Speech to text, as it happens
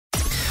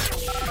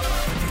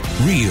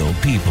Real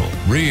people,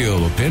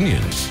 real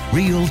opinions,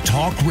 real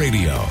talk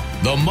radio.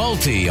 The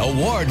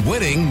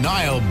multi-award-winning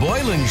Niall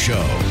Boylan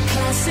Show.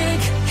 Classic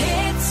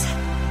hits.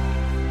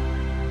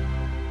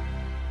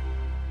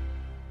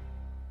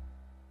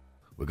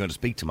 We're going to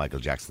speak to Michael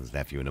Jackson's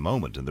nephew in a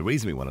moment, and the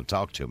reason we want to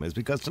talk to him is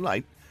because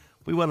tonight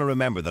we want to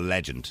remember the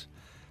legend,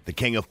 the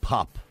king of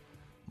pop,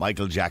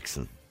 Michael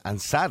Jackson,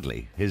 and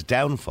sadly his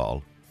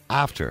downfall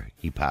after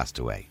he passed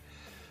away.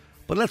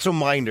 But let's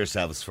remind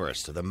ourselves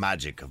first of the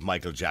magic of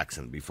Michael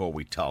Jackson before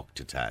we talk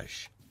to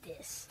Taj.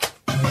 This.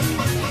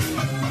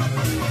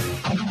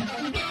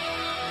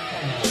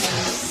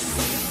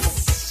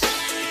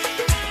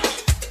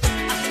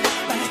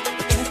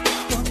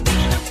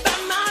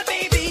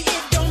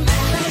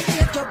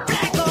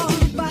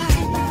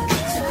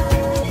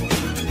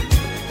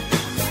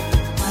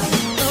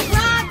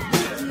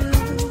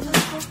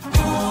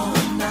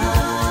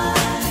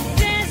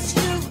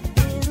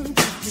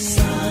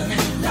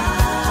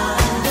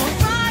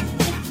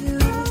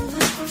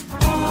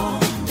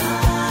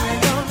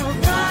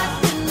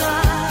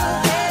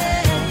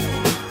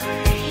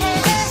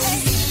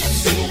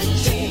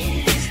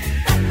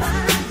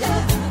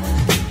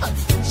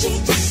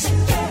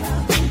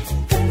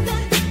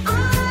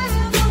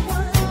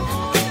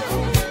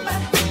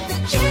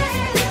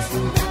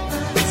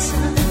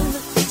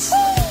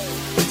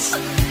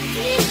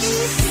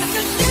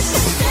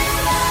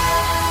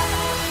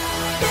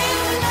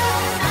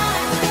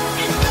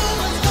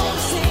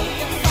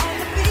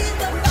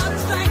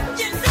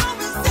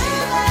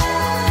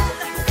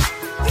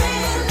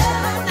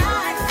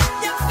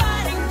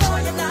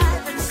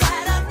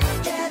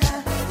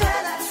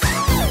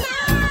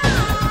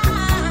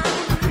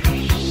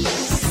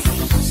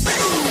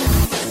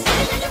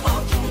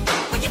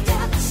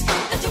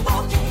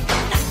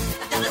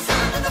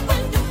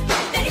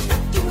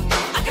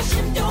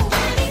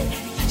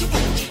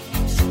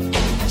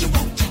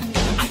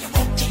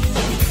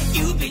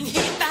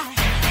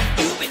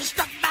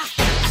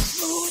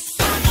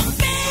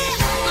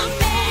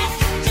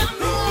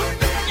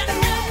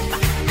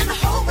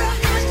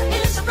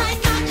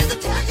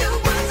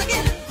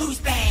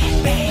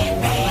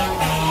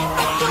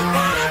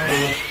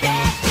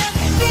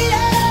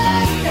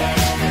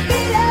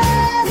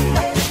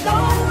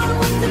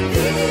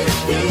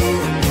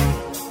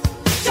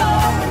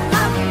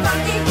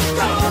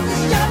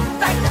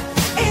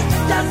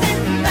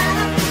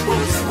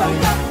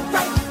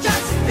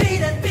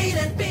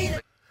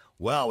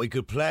 Well, we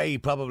could play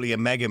probably a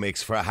mega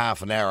mix for a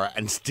half an hour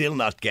and still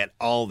not get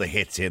all the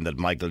hits in that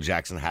Michael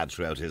Jackson had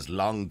throughout his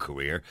long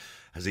career.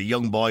 As a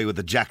young boy with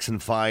the Jackson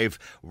 5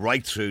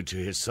 right through to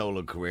his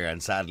solo career,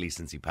 and sadly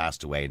since he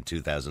passed away in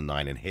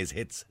 2009, and his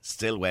hits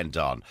still went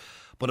on.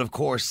 But of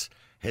course,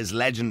 his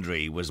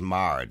legendary was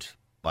marred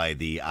by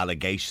the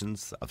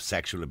allegations of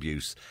sexual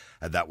abuse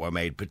that were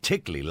made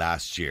particularly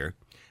last year.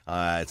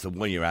 It's the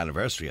 1 year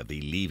anniversary of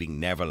the Leaving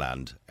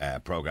Neverland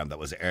programme that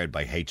was aired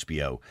by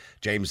HBO.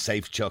 James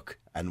Safechuck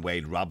and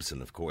Wade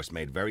Robson, of course,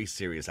 made very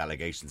serious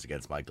allegations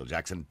against Michael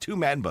Jackson. Two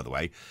men, by the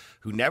way,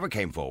 who never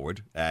came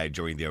forward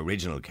during the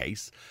original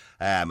case.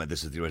 And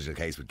this is the original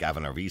case with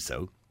Gavin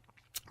Arvizo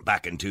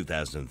back in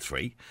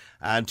 2003.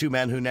 And two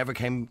men who never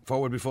came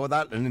forward before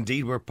that, and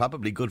indeed were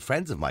probably good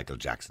friends of Michael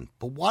Jackson.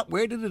 But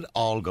where did it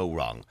all go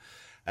wrong?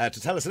 To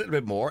tell us a little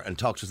bit more and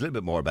talk to us a little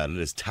bit more about it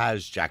is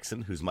Taj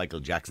Jackson, who's Michael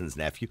Jackson's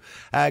nephew.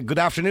 Good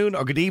afternoon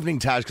or good evening,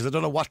 Taj, because I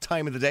don't know what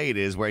time of the day it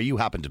is where you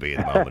happen to be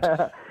at the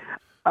moment.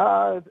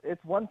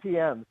 It's 1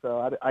 p.m.,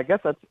 so I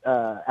guess that's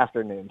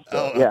afternoon.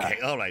 So, oh, okay,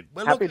 all right.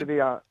 Well, happy to be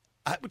on.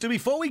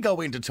 Before we go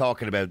into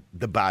talking about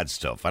the bad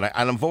stuff, and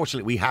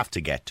unfortunately we have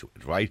to get to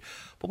it, right?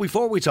 But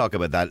before we talk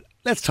about that,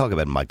 let's talk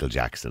about Michael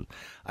Jackson.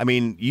 I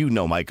mean, you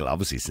know Michael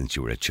obviously since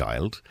you were a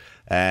child.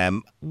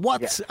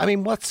 What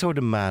sort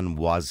of man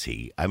was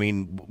he? I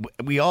mean,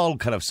 we all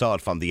kind of saw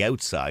it from the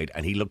outside,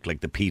 and he looked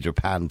like the Peter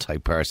Pan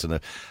type person,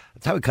 a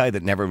type of guy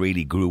that never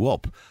really grew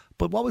up.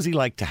 But what was he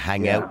like to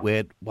hang out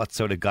with? What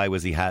sort of guy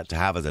was he to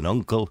have as an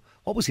uncle?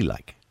 What was he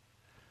like?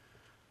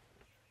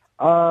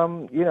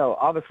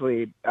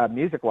 Obviously,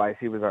 music-wise,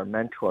 he was our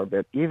mentor,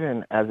 but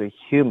even as a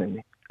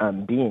human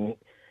being,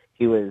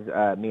 he was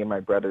me and my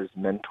brother's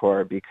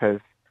mentor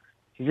because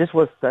he just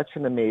was such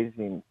an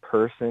amazing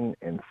person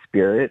and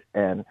spirit.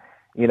 And,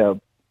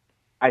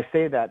 I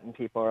say that and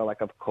people are like,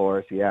 of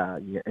course, yeah,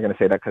 you're going to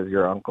say that because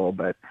you're your uncle.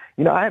 But,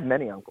 I have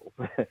many uncles.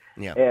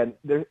 Yeah. And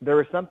there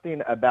was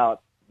something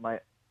about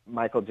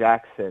Michael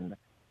Jackson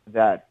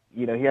that,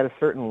 he had a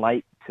certain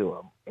light to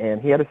him.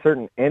 And he had a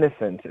certain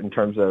innocence in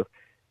terms of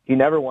he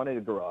never wanted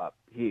to grow up.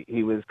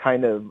 He was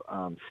kind of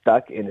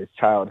stuck in his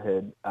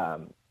childhood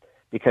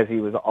because he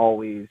was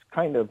always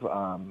kind of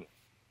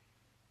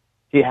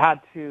he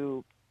had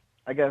to,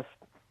 I guess,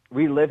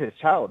 relive his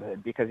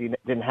childhood because he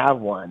didn't have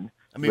one.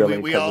 I mean, really,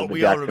 we all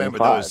remember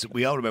 5. Those.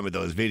 We all remember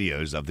those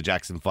videos of the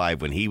Jackson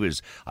 5 when he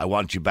was "I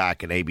Want You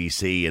Back" and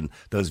ABC, and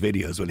those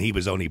videos when he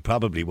was only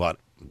probably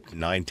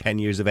 9, 10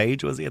 years of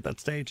age, was he at that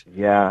stage?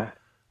 Yeah.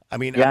 I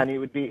mean, and he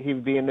would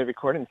be in the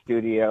recording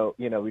studio,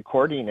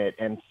 recording it,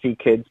 and see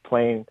kids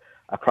playing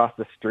across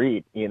the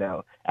street,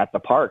 at the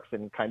parks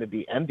and kind of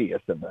be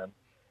envious of them.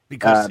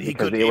 Because he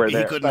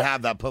there. couldn't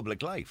have that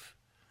public life.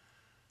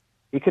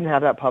 He couldn't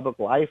have that public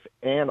life.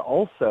 And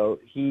also,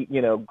 he,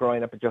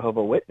 growing up a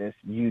Jehovah's Witness,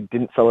 you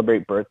didn't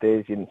celebrate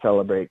birthdays, you didn't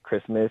celebrate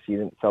Christmas, you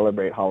didn't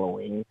celebrate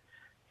Halloween.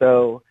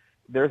 So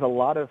there's a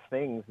lot of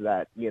things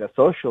that,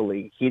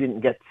 socially, he didn't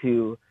get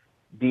to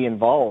be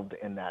involved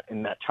in that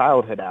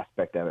childhood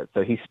aspect of it.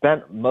 So he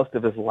spent most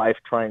of his life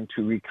trying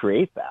to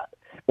recreate that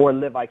or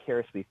live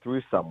vicariously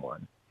through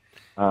someone,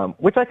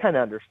 which I kind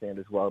of understand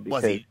as well.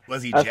 Because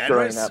was he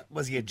generous?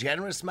 Was he a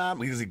generous man?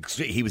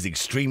 He was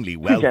extremely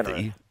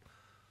wealthy.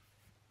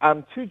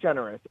 Too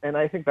generous. And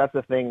I think that's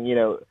the thing,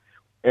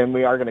 and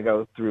we are going to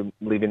go through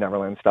Leaving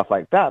Neverland and stuff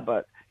like that,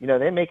 but,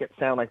 they make it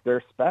sound like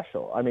they're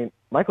special. I mean,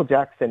 Michael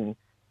Jackson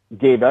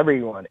gave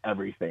everyone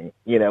everything,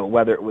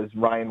 whether it was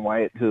Ryan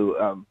White, who,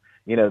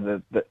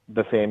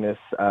 the famous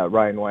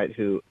Ryan White,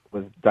 who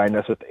was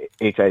diagnosed with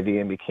HIV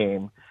and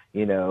became,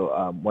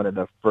 one of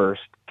the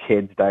first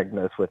kids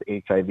diagnosed with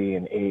HIV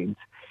and AIDS.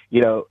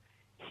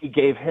 He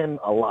gave him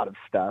a lot of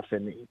stuff,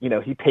 and,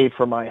 he paid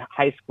for my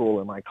high school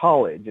and my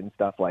college and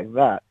stuff like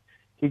that.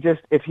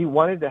 If he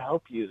wanted to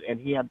help you,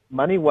 and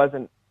money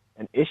wasn't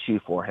an issue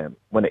for him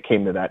when it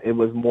came to that. It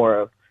was more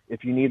of,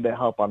 if you need the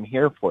help, I'm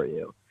here for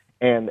you.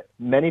 And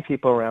many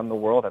people around the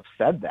world have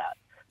said that,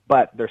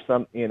 but there's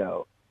some,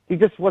 he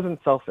just wasn't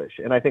selfish.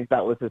 And I think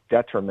that was his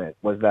detriment,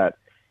 was that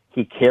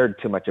he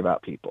cared too much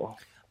about people.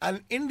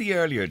 And in the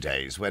earlier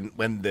days,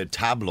 when the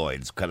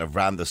tabloids kind of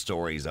ran the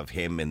stories of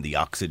him in the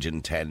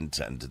oxygen tent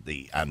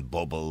and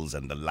Bubbles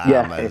and the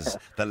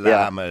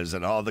llamas,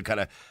 and all the kind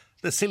of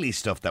the silly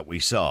stuff that we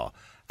saw,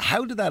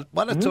 how did that?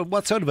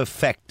 What sort of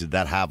effect did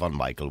that have on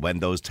Michael when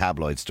those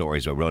tabloid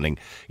stories were running?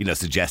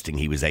 Suggesting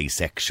he was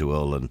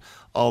asexual and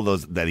all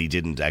those, that he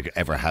didn't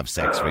ever have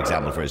sex, for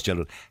example, for his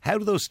children. How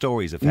do those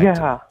stories affect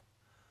him?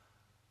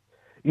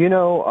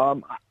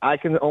 I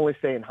can only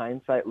say in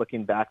hindsight,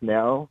 looking back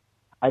now,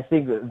 I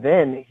think that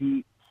then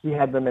he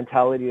had the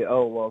mentality,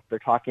 oh, well, if they're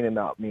talking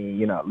about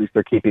me, at least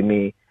they're keeping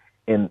me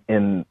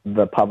in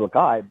the public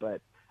eye.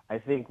 But I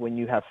think when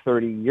you have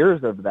 30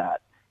 years of that,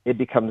 it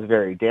becomes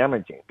very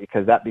damaging,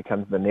 because that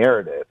becomes the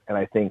narrative. And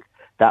I think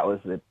that was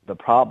the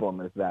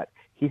problem, is that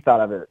he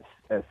thought of it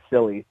as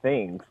silly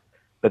things,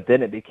 but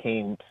then it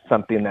became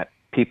something that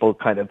people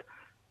kind of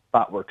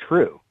thought were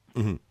true.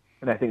 Mm-hmm.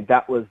 And I think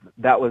that was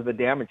the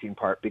damaging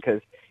part, because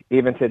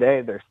even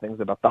today there's things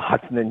about the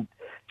oxygen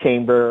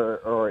chamber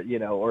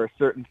or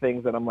certain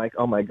things that I'm like,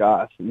 oh my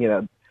gosh, Do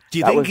you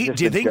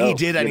think he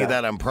did any of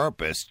that on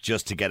purpose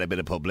just to get a bit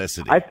of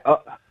publicity?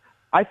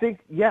 I think,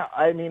 yeah.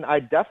 I mean, I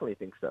definitely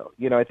think so.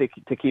 I think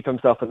to keep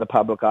himself in the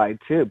public eye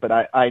too. But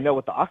I know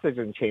with the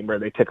oxygen chamber,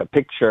 they took a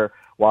picture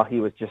while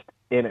he was just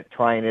in it,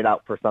 trying it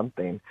out for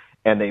something,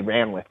 and they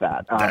ran with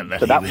that.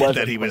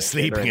 That he was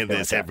sleeping in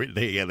this every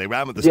day. Yeah, they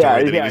ran with the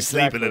story that he was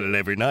sleeping in it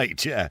every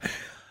night. Yeah.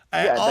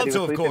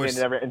 Also, of course,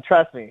 and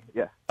trust me,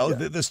 yeah. Oh,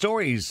 yeah. The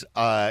stories,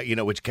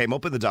 which came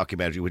up in the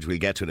documentary, which we'll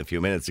get to in a few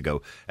minutes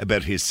ago,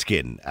 about his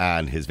skin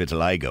and his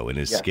vitiligo in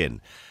his skin.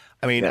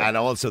 I mean, and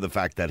also the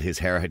fact that his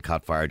hair had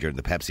caught fire during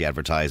the Pepsi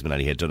advertisement,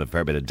 and he had done a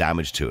fair bit of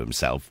damage to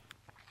himself.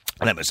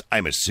 And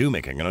I'm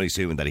assuming, I can only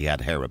assume that he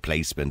had hair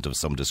replacement of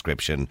some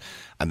description,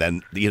 and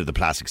then the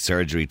plastic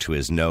surgery to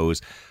his nose.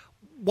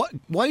 What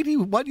do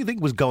you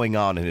think was going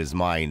on in his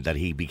mind that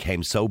he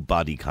became so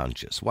body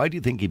conscious? Why do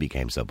you think he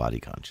became so body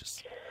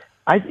conscious?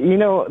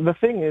 The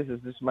thing is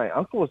my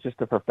uncle was just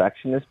a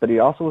perfectionist, but he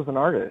also was an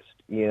artist,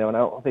 and I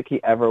don't think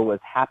he ever was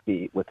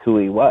happy with who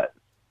he was.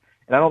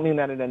 And I don't mean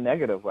that in a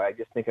negative way. I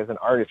just think as an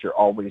artist, you're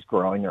always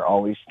growing, you're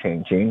always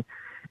changing.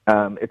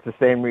 It's the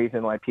same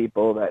reason why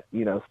people that,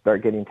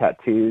 start getting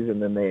tattoos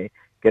and then they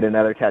get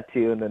another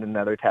tattoo and then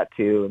another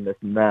tattoo and this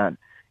and that.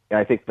 And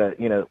I think that,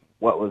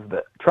 what was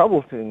the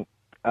troublesome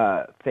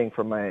thing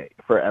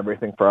for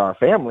everything for our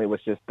family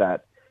was just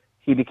that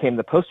he became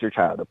the poster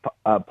child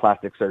of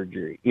plastic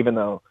surgery. Even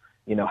though,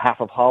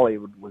 half of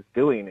Hollywood was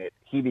doing it,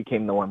 he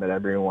became the one that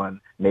everyone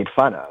made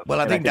fun of. Well,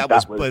 I think that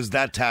was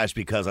that Tash,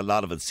 because a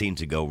lot of it seemed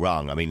to go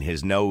wrong. I mean,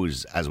 his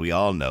nose, as we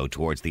all know,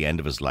 towards the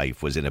end of his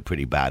life was in a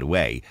pretty bad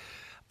way.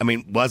 I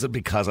mean, was it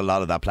because a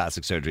lot of that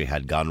plastic surgery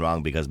had gone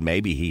wrong because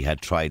maybe he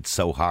had tried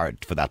so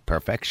hard for that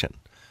perfection?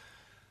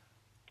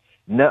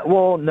 No,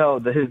 well, no.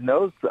 His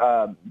nose.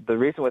 The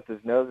reason with his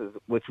nose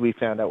is, which we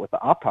found out with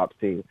the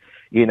autopsy,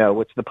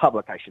 which the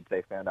public, I should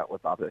say, found out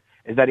with the autopsy,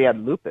 is that he had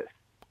lupus.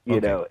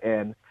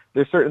 And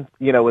there's certain,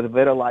 with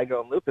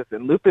vitiligo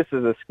and lupus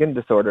is a skin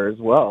disorder as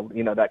well.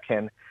 That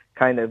can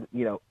kind of,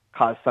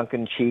 cause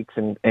sunken cheeks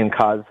and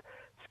cause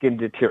skin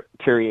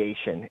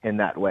deterioration in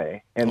that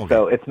way. And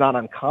so it's not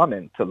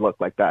uncommon to look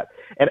like that.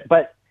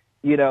 But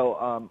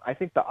I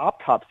think the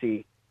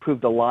autopsy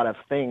proved a lot of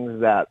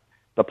things that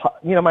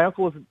my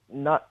uncle was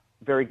not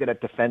very good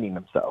at defending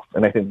himself.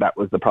 And I think that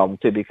was the problem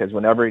too, because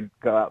whenever he'd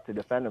go out to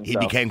defend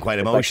himself, he became quite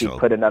emotional.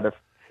 Like he'd put another,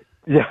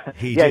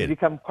 he'd did.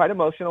 become quite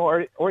emotional,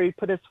 or he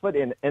put his foot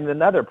in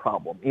another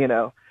problem,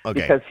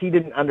 because he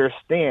didn't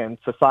understand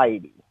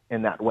society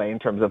in that way in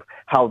terms of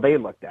how they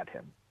looked at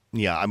him.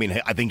 Yeah, I mean,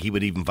 I think he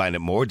would even find it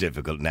more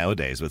difficult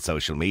nowadays with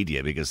social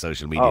media, because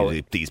social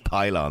media, these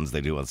pylons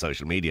they do on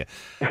social media.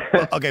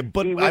 Well, okay,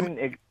 but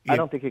I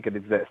don't think he could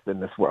exist in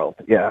this world.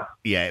 Yeah.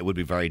 Yeah, it would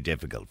be very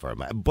difficult for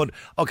him. But,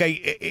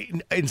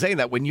 okay, in saying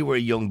that, when you were a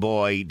young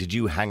boy, did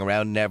you hang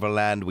around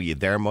Neverland? Were you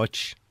there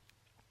much?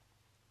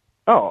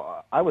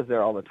 Oh, I was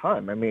there all the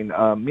time. I mean,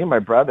 me and my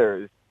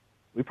brothers,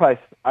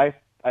 I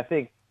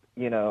think,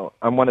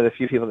 I'm one of the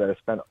few people that have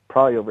spent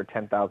probably over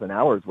 10,000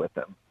 hours with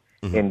them.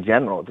 Mm-hmm. In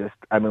general,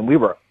 we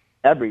were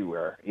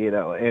everywhere,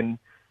 and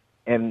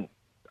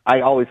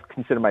I always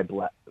consider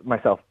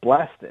myself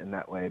blessed in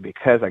that way,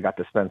 because I got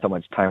to spend so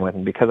much time with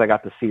him, because I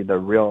got to see the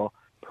real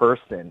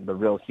person, the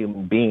real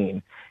human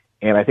being.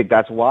 And I think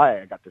that's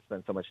why I got to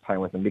spend so much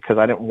time with him, because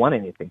I didn't want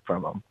anything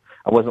from him.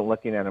 I wasn't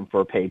looking at him for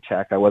a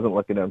paycheck. I wasn't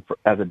looking at him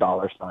as a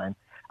dollar sign.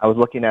 I was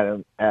looking at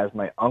him as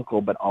my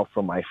uncle, but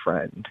also my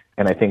friend.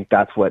 And I think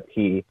that's what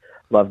he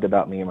loved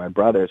about me and my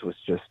brothers, was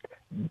just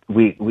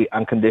we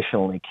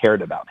unconditionally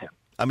cared about him.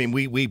 I mean,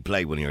 we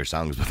play one of your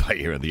songs with My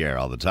Ear in the Air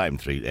all the time.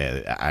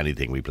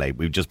 Anything we play,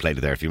 we've just played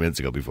it there a few minutes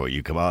ago before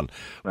you come on.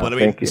 But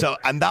thank you.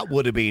 And that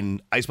would have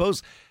been, I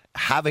suppose,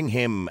 having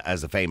him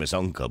as a famous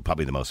uncle,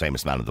 probably the most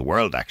famous man in the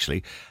world,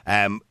 actually.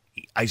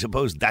 I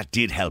suppose that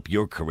did help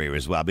your career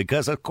as well,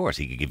 because of course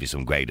he could give you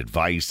some great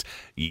advice.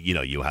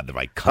 You had the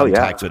right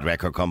contacts with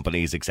record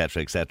companies,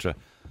 etc., etc.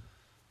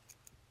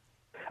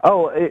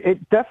 Oh,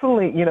 it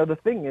definitely, the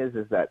thing is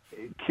that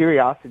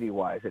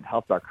curiosity-wise, it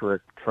helped our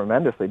career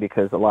tremendously,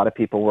 because a lot of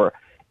people were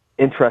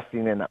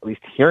interested in at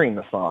least hearing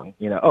the song.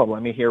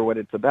 Let me hear what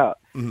it's about.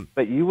 Mm-hmm.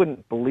 But you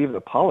wouldn't believe the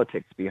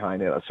politics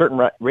behind it. Certain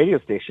radio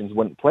stations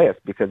wouldn't play us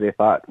because they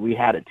thought we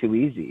had it too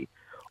easy,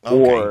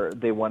 or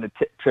they wanted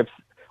trips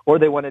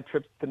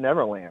to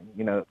Neverland.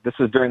 This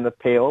was during the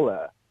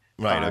payola.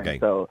 Right. time. Okay.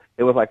 So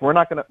it was like, we're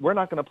not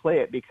gonna play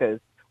it because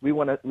we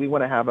want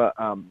to have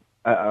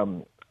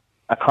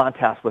a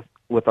contest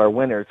with our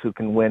winners who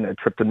can win a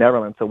trip to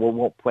Neverland, so we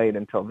won't play it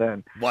until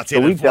then. What's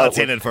in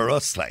it for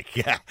us? Like,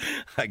 yeah,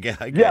 I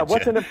get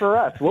what's in it for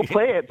us? We'll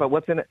play it, but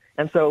what's in it?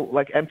 And so,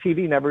 like,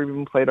 MTV never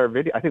even played our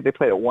video. I think they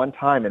played it one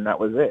time, and that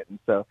was it.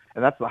 And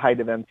that's the height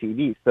of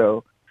MTV.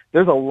 So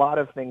there's a lot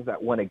of things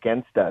that went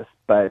against us,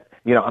 but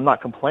I'm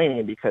not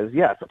complaining, because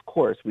yes, of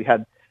course, we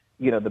had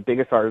the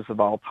biggest artists of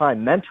all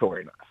time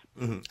mentoring us.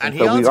 Mm-hmm. And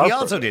he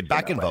also did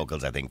backing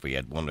vocals, I think, for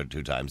you one or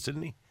two times,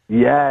 didn't he?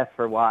 Yes,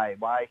 for Why.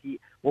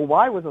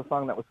 Why was a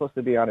song that was supposed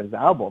to be on his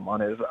album,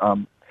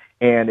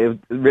 and it was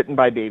written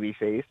by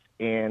Babyface,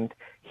 and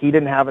he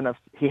didn't have enough.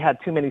 He had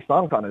too many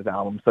songs on his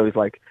album, so he's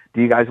like,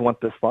 "Do you guys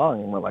want this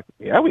song?" And we're like,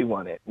 "Yeah, we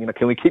want it.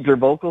 Can we keep your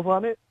vocals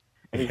on it?"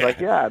 And he's like,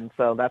 "Yeah." And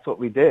so that's what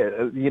we did.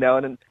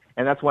 And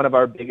that's one of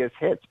our biggest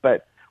hits.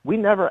 But we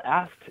never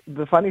asked.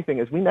 The funny thing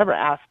is, we never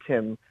asked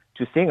him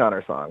to sing on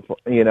our songs.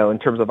 In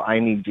terms of "I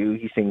Need You,"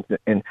 he sings,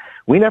 and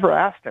we never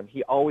asked him.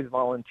 He always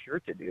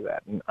volunteered to do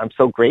that, and I'm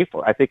so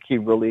grateful. I think he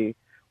really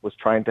was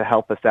trying to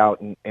help us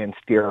out and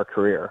steer our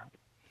career.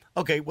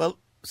 Okay, well,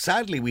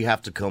 sadly, we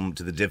have to come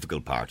to the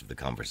difficult part of the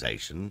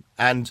conversation,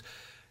 and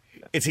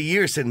it's a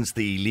year since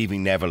the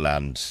Leaving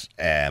Neverland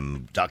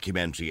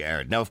documentary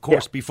aired. Now, of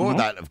course, before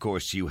that, of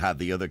course, you had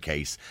the other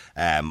case,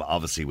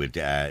 obviously with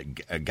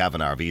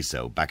Gavin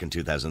Arvizo back in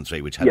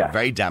 2003, which had a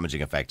very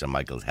damaging effect on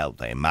Michael's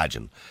health, I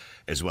imagine,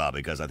 as well,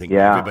 because I think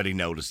everybody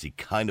noticed he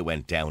kind of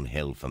went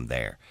downhill from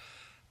there.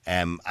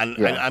 And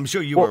I'm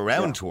sure you were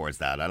around towards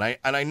that,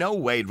 and I know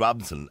Wade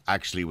Robinson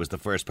actually was the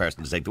first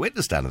person to take the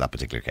witness stand in that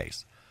particular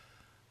case.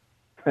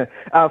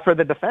 For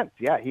the defense,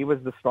 he was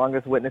the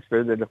strongest witness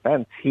for the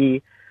defense.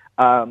 He,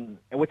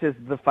 which is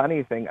the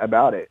funny thing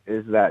about it,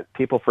 is that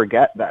people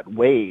forget that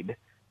Wade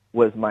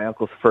was my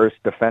uncle's first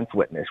defense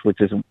witness,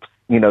 which is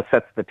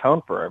sets the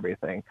tone for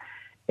everything,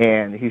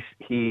 and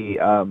he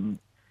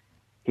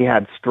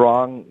had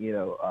strong,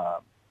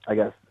 I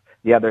guess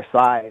the other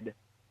side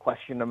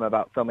questioned him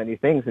about so many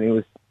things, and he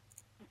was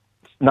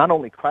not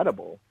only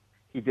credible,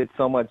 he did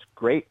so much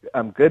great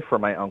good for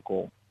my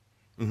uncle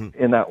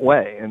in that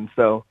way. And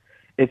so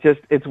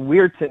it's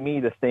weird to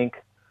me to think,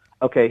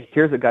 okay,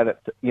 here's a guy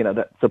that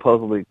that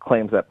supposedly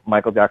claims that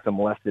Michael Jackson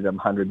molested him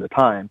hundreds of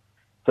times.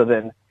 So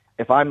then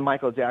if I'm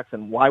Michael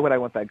Jackson, why would I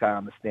want that guy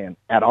on the stand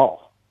at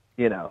all?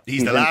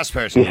 He's the last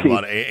person you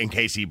want in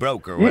case he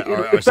broke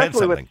or said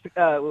something.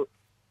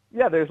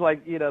 There's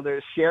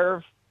there's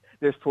sheriffs,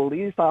 there's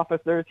police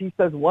officers. He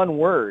says one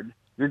word,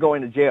 you're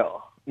going to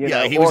jail.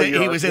 He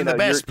was in the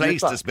best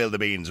place to spill the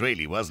beans,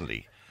 really, wasn't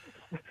he?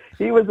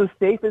 He was the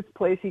safest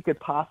place he could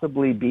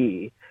possibly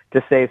be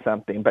to say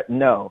something, but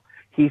no,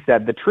 he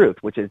said the truth,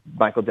 which is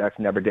Michael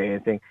Jackson never did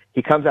anything.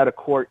 He comes out of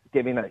court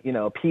giving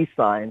a peace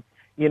sign.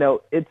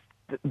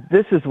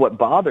 This is what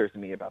bothers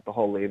me about the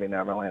whole Leaving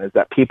Neverland, is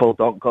that people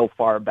don't go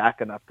far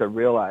back enough to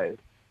realize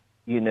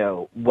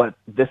what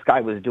this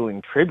guy was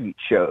doing tribute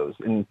shows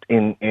and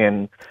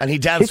he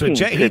danced with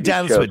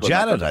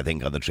Janet, I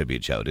think, on the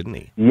tribute show, didn't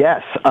he?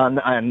 Yes, on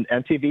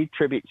MTV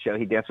tribute show,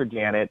 he danced with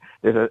Janet.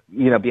 There's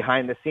a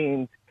behind the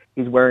scenes,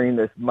 he's wearing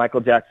this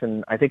Michael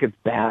Jackson, I think it's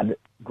Bad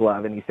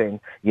glove, and he's saying,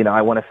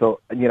 I want to feel,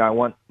 I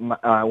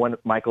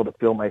want Michael to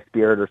feel my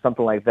spirit or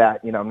something like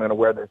that. I'm going to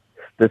wear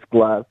this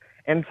glove.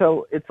 And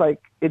so it's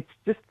like, it's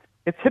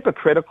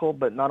hypocritical,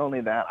 but not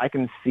only that, I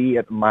can see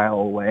it a mile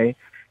away.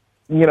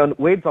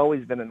 Wade's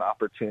always been an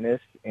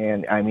opportunist,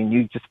 and I mean,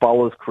 you just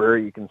follow his career,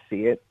 you can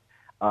see it.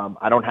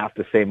 I don't have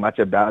to say much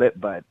about it,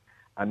 but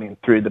I mean,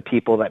 through the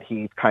people that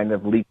he kind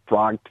of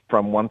leapfrogged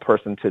from one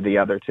person to the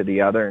other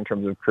in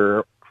terms of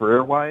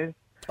career-wise.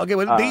 Okay,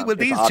 well,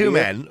 these two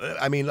men,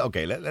 I mean,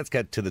 okay, let's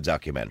get to the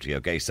documentary,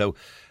 okay? So,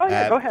 go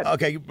ahead.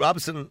 Okay,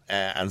 Robson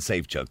and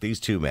Safechuck, these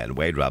two men,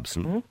 Wade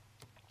Robson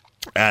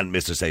and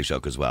Mr.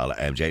 Safechuck as well,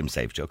 James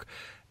Safechuck,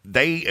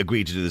 they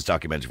agreed to do this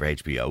documentary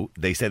for HBO.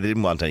 They said they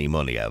didn't want any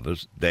money out of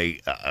it.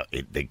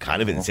 They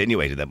kind of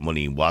insinuated that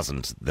money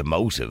wasn't the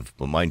motive.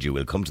 But mind you,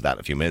 we'll come to that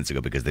a few minutes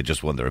ago because they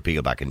just won their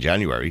appeal back in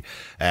January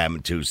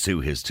to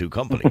sue his two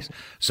companies.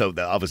 So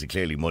obviously,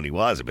 clearly, money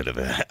was a bit of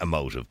a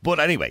motive. But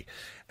anyway,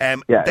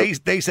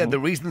 they said the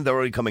reason they're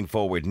only coming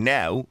forward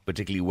now,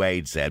 particularly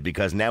Wade said,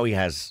 because now he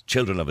has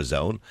children of his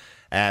own.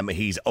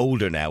 He's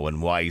older now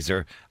and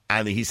wiser.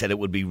 And he said it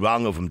would be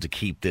wrong of him to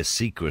keep this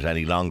secret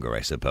any longer,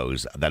 I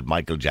suppose, that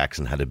Michael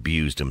Jackson had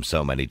abused him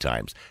so many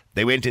times.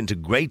 They went into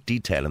great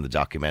detail in the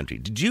documentary.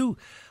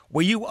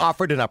 Were you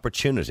offered an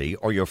opportunity,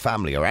 or your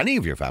family, or any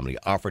of your family,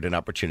 offered an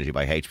opportunity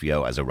by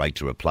HBO as a right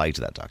to reply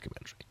to that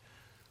documentary?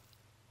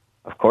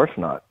 Of course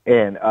not.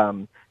 And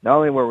not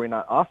only were we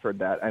not offered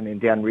that, I mean,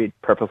 Dan Reed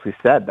purposely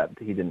said that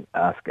he didn't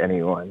ask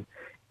anyone,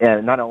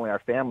 and not only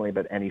our family,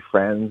 but any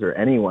friends or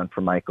anyone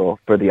for Michael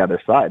for the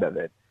other side of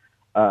it.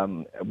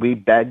 We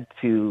begged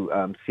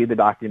to see the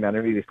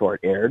documentary before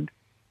it aired.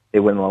 They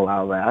wouldn't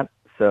allow that.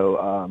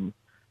 So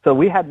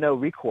we had no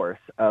recourse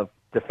of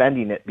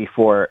defending it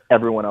before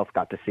everyone else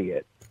got to see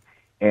it.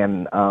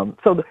 And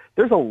so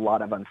there's a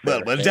lot of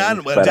unfair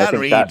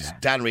things.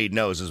 Dan Reed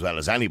knows as well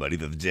as anybody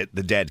that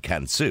the dead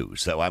can sue.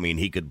 So, I mean,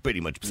 he could pretty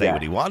much say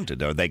what he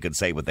wanted, or they could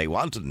say what they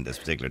wanted in this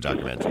particular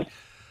documentary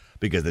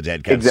because the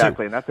dead can sue.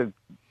 Exactly, and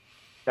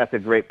that's a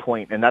great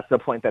point. And that's the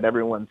point that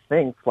everyone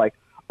thinks, like,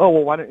 oh,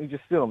 well, why don't you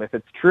just sue them? If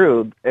it's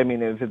true, I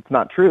mean, if it's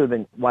not true,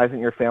 then why doesn't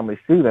your family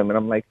sue them? And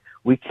I'm like,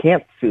 we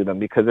can't sue them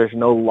because there's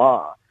no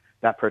law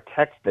that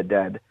protects the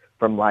dead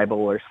from libel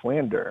or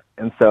slander.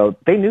 And so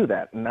they knew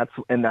that, and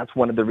that's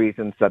one of the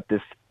reasons that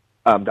this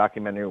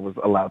documentary was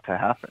allowed to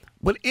happen.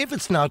 But if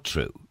it's not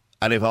true,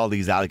 and if all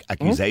these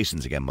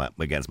accusations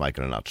against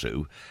Michael are not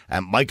true,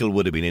 Michael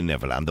would have been in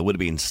Neverland, there would have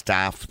been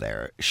staff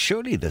there.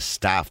 Surely the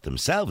staff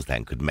themselves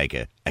then could make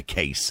a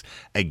case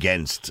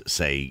against,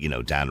 say,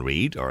 Dan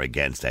Reed, or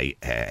against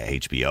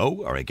HBO,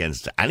 or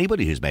against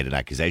anybody who's made an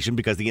accusation,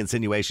 because the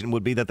insinuation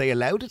would be that they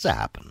allowed it to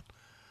happen.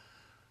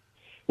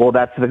 Well,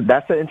 that's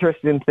the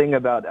interesting thing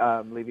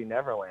about Leaving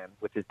Neverland,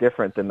 which is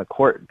different than the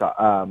court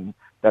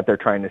that they're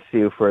trying to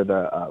sue for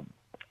the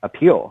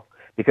appeal.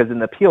 Because in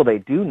the appeal, they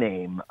do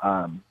name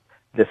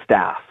the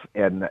staff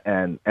and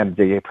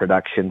MJA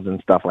Productions and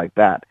stuff like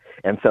that.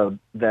 And so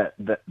the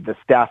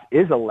staff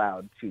is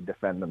allowed to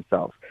defend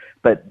themselves.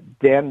 But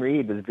Dan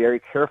Reed was very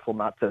careful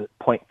not to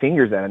point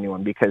fingers at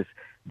anyone because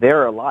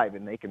they're alive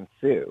and they can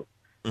sue.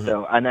 Mm-hmm.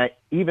 So,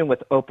 even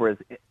with Oprah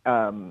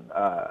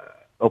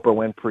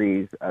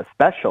Winfrey's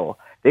special,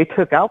 they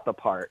took out the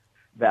part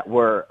that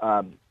where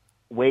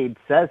Wade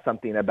says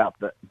something about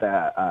the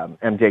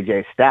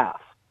MJJ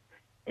staff,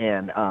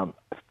 and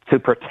to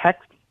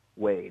protect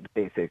Wade,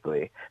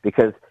 basically,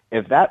 because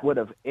if that would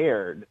have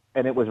aired,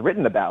 and it was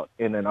written about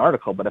in an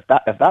article, but if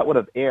that would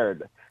have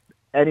aired,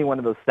 any one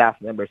of those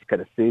staff members could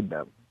have sued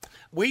them.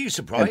 Were you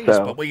surprised?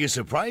 But were you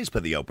surprised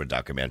by the Oprah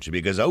documentary?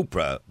 Because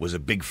Oprah was a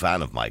big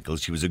fan of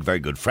Michael's. She was a very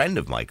good friend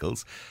of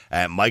Michael's.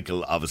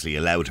 Michael obviously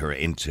allowed her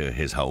into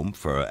his home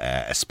for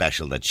a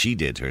special that she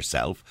did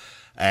herself.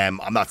 I'm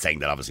not saying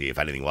that obviously if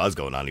anything was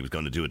going on, he was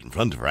going to do it in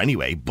front of her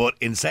anyway. But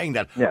in saying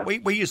that,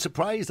 were you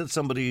surprised that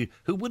somebody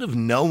who would have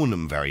known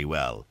him very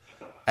well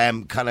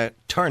kind of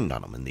turned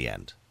on him in the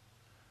end?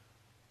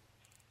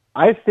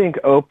 I think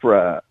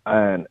Oprah,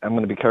 and I'm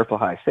going to be careful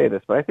how I say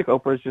this, but I think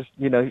Oprah is just,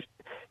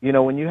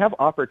 when you have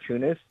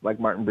opportunists like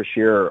Martin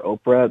Bashir or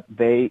Oprah,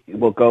 they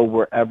will go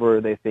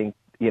wherever they think,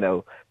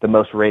 the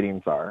most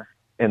ratings are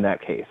in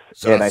that case.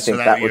 So, and I think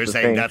that you're was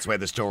saying thing. That's where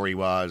the story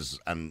was,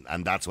 and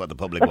that's what the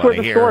public want to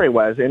hear. That's where the story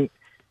was, and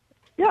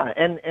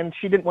and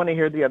she didn't want to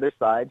hear the other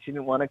side. She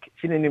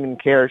didn't even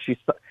care. She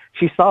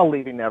saw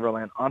Leaving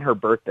Neverland on her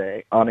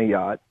birthday on a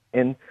yacht,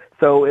 and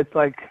so it's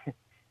like,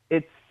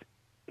 it's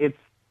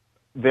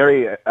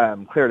very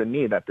clear to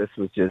me that this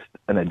was just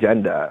an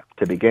agenda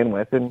to begin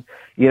with. And,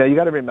 you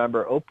got to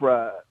remember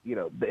Oprah,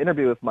 the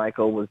interview with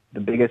Michael was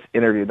the biggest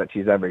interview that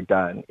she's ever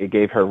done. It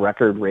gave her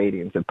record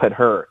ratings and put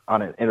her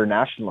on an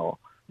international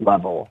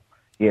level,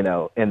 in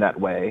that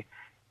way.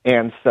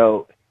 And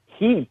so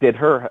he did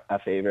her a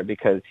favor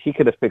because he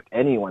could have picked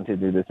anyone to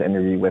do this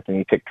interview with, and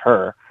he picked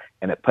her,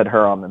 and it put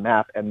her on the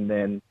map. And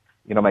then,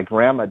 my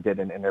grandma did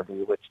an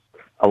interview, which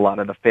a lot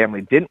of the family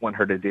didn't want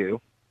her to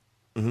do.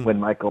 Mm-hmm. When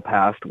Michael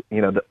passed,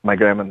 my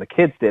grandma and the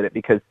kids did it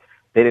because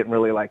they didn't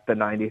really like the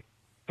 93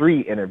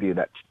 3 interview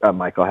that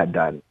Michael had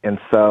done. And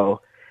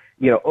so,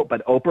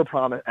 but Oprah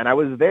promised, and I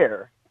was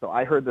there, so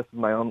I heard this with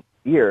my own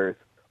ears.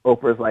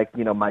 Oprah's like,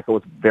 Michael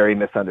was very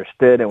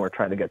misunderstood, and we're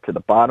trying to get to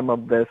the bottom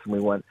of this, and we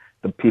want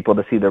the people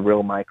to see the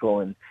real Michael,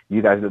 and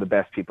you guys are the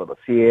best people to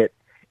see it.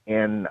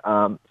 And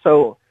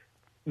so,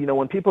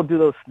 when people do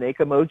those snake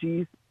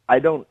emojis, I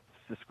don't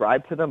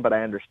subscribe to them, but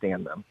I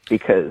understand them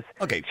because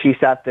she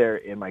sat there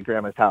in my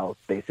grandma's house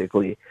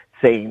basically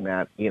saying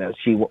that,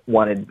 she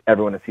wanted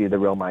everyone to see the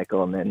real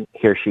Michael, and then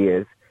here she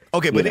is.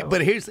 Okay,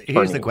 but here's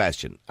the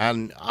question,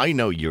 and I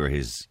know you're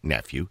his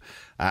nephew,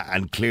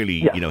 and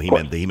clearly,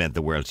 he meant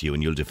the world to you,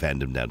 and you'll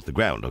defend him down to the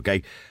ground,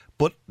 okay?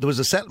 But there was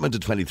a settlement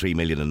of $23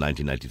 million in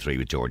 1993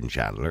 with Jordan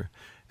Chandler.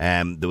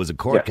 There was a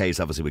court case,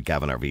 obviously, with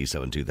Gavin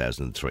Arvizo in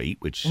 2003,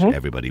 which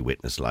everybody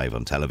witnessed live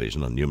on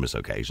television on numerous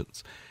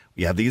occasions.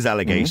 You have these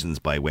allegations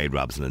by Wade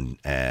Robson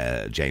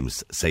and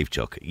James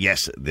Safechuck.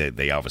 Yes,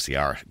 they obviously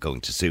are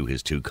going to sue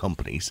his 2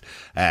 companies,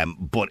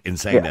 but in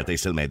saying that, they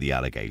still made the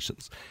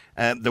allegations.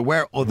 There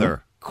were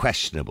other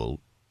questionable...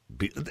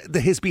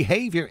 his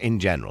behaviour in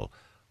general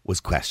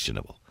was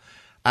questionable.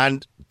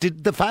 And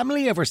did the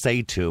family ever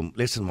say to him,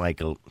 listen,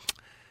 Michael,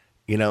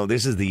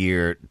 this is the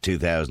year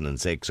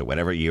 2006 or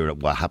whatever year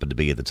it happened to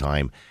be at the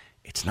time.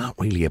 It's not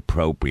really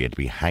appropriate to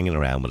be hanging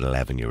around with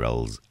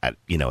 11-year-olds at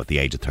the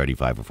age of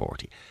 35 or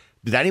 40.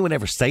 Did anyone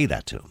ever say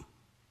that to him?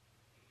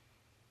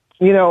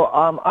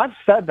 I've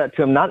said that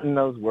to him, not in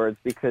those words,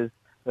 because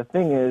the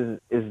thing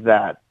is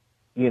that,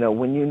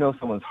 when you know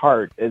someone's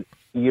heart,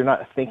 you're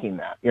not thinking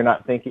that. You're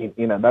not thinking,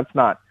 that's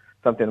not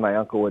something my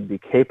uncle would be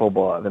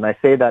capable of. And I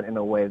say that in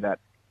a way that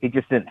he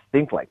just didn't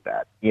think like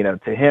that.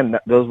 To him,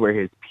 those were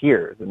his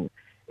peers. And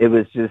it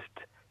was just,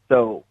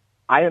 so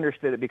I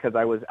understood it because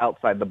I was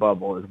outside the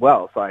bubble as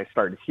well. So I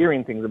started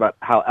hearing things about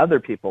how other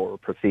people were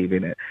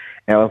perceiving it.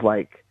 And I was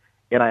like,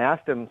 and I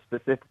asked him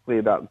specifically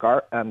about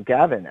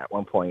Gavin at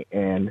one point.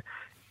 And,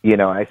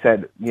 I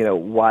said,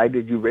 why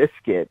did you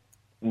risk it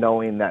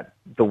knowing that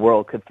the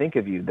world could think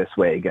of you this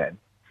way again?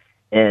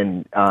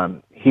 And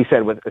he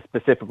said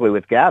specifically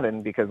with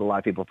Gavin, because a lot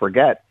of people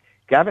forget,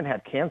 Gavin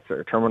had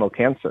cancer, terminal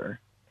cancer,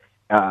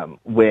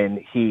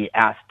 when he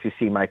asked to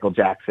see Michael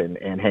Jackson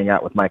and hang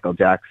out with Michael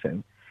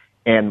Jackson.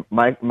 And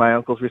my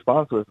uncle's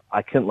response was,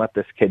 I couldn't let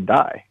this kid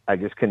die. I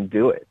just couldn't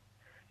do it.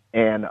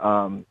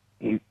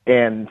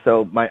 And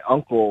so my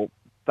uncle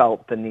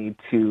felt the need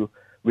to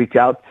reach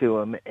out to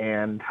him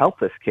and help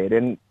this kid.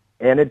 And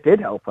it did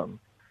help him,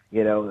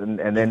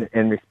 and then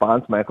in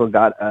response, Michael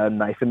got a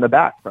knife in the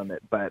back from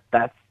it. But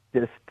that's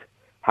just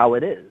how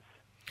it is.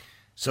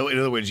 So, in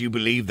other words, you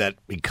believe that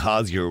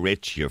because you're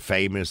rich, you're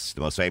famous,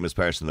 the most famous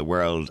person in the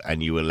world,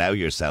 and you allow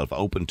yourself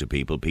open to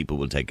people, people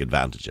will take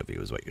advantage of you,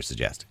 is what you're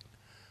suggesting.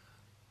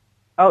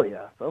 Oh,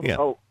 yeah.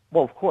 Oh,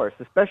 well, of course,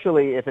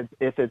 especially if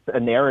it's a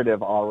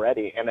narrative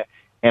already,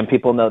 and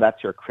people know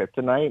that's your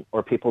kryptonite,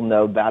 or people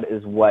know that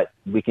is what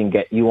we can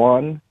get you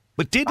on.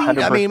 But did he?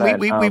 I mean,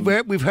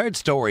 we've heard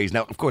stories.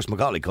 Now, of course,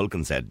 Macaulay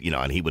Culkin said,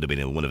 and he would have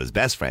been one of his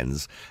best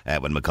friends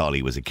when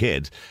Macaulay was a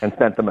kid. And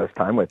spent the most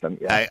time with him,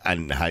 yeah.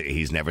 And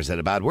he's never said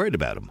a bad word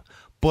about him.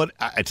 But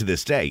to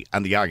this day,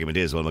 and the argument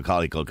is, well,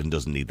 Macaulay Culkin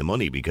doesn't need the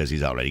money because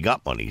he's already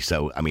got money.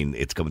 So, I mean,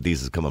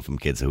 these is coming from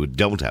kids who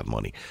don't have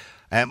money.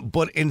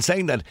 But in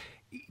saying that,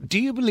 do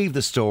you believe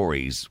the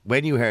stories,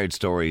 when you heard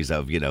stories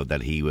of,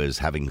 that he was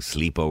having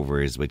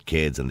sleepovers with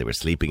kids and they were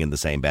sleeping in the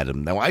same bed?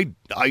 Now,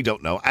 I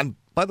don't know. And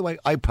by the way,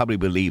 I probably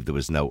believe there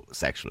was no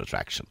sexual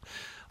attraction.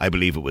 I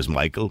believe it was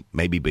Michael,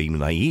 maybe being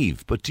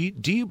naive. But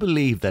do you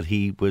believe that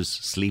he was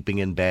sleeping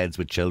in beds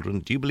with children?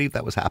 Do you believe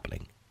that was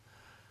happening?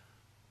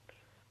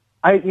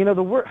 The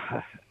word,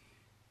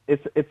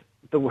 it's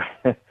the word.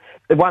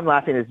 Why I'm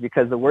laughing is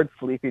because the word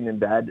sleeping in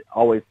bed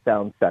always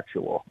sounds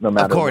sexual, no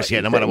matter. Of course,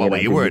 no matter what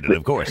way you word it.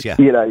 Of course, yeah.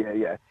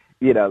 Yeah.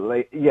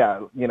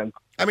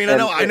 I mean,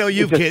 I know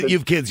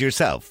you've kids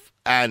yourself,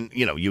 and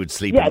you would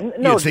sleep.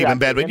 Sleep in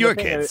bed with your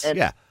kids.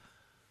 Yeah.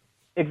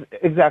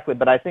 Exactly,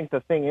 but I think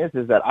the thing is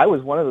that I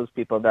was one of those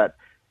people that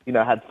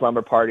had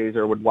slumber parties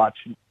or would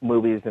watch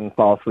movies and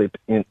fall asleep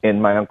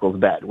in my uncle's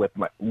bed with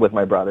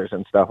my brothers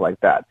and stuff like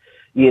that.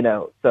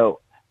 So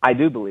I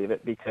do believe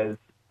it because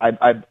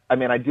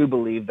I do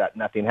believe that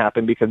nothing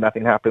happened because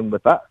nothing happened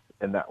with us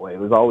in that way. It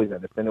was always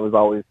innocent. It was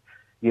always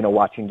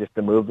watching just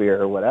a movie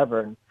or whatever.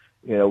 And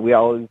we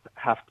always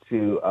have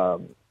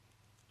to.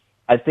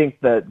 I think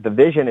the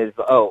vision is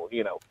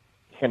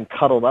him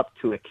cuddled up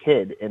to a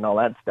kid and all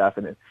that stuff,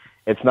 and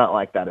it's not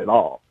like that at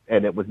all,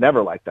 and it was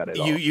never like that at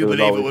all. You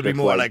believe it would be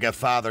more like a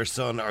father,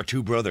 son, or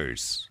two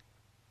brothers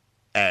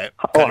kind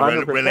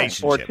of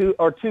relationship,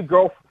 or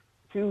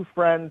two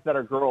friends that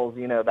are girls,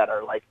 that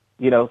are like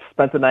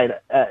spent the night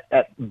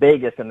at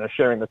Vegas and they're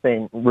sharing the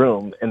same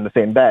room in the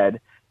same bed,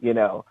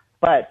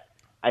 But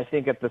I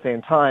think at the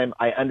same time,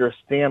 I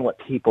understand what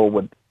people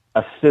would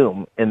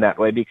assume in that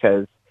way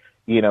because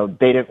they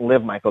didn't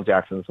live Michael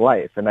Jackson's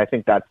life, and I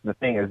think that's the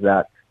thing is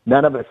that.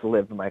 None of us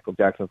lived Michael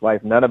Jackson's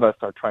life. None of us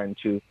are trying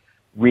to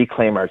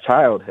reclaim our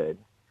childhood.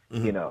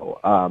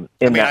 I've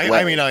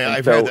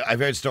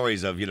heard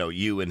stories of,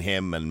 you and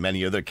him and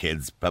many other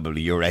kids,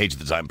 probably your age at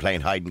the time,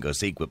 playing hide and go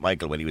seek with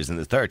Michael when he was in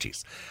his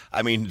 30s.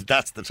 I mean,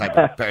 that's the type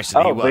of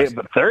person he was.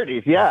 But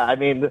 30s, yeah. I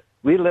mean,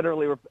 we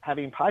literally were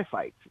having pie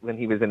fights when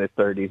he was in his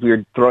 30s. We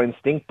were throwing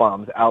stink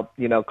bombs out,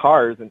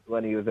 cars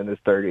when he was in his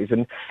 30s.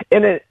 And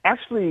it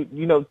actually,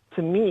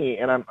 to me,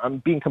 and I'm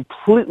being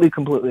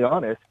completely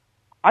honest,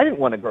 I didn't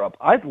want to grow up.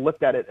 I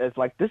looked at it as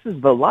like, this is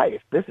the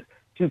life.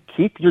 To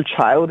keep your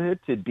childhood,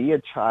 to be a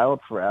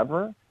child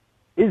forever,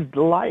 is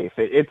the life.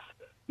 I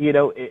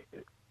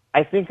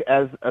think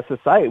as a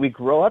society, we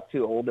grow up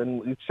too old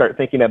and we start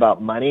thinking about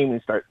money, and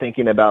we start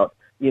thinking about,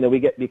 we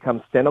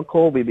become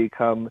cynical, we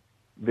become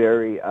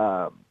very,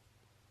 I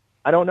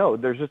don't know,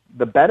 there's just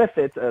the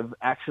benefits of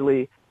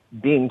actually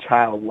being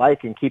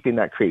childlike and keeping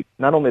that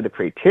not only the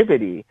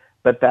creativity,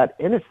 but that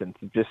innocence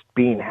of just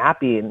being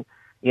happy and,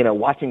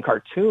 watching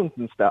cartoons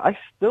and stuff. I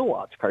still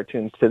watch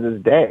cartoons to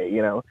this day,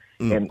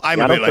 And I'm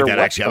a bit like that,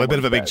 actually. I'm a bit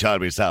of a big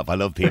child myself. I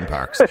love theme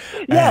parks.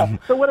 Yeah.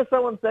 So what if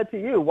someone said to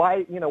you,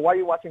 why are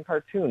you watching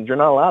cartoons? You're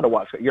not allowed to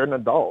watch it. You're an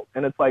adult.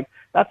 And it's like,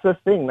 that's the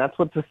thing. That's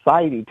what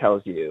society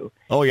tells you.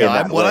 Oh, yeah.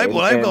 I'm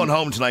going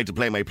home tonight to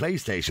play my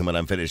PlayStation when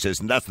I'm finished this,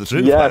 and that's the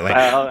truth, yes, by the way.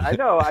 I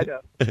know.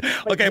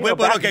 Okay, but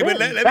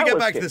let me get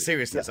back to the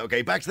seriousness,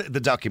 okay? Back to the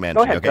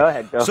documentary. Go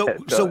ahead.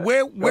 So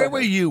where were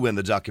you when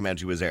the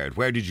documentary was aired?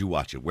 Where did you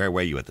watch it? Where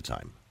were you at the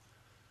time?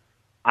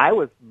 I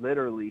was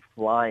literally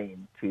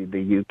flying to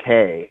the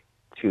UK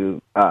to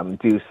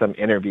do some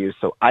interviews,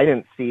 so I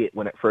didn't see it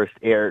when it first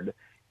aired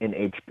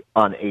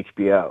on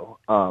HBO.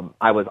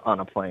 I was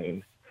on a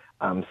plane.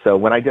 So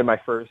when I did my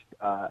first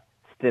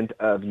stint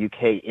of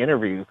UK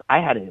interviews, I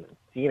hadn't even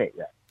seen it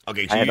yet.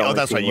 Okay,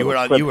 that's right. You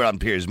were on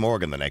Piers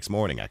Morgan the next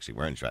morning, actually,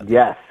 weren't you?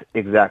 Yes,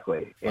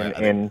 exactly.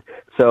 And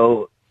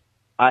so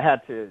I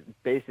had to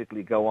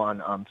basically go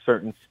on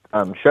certain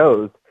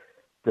shows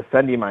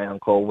defending my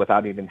uncle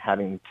without even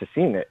having to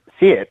see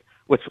it,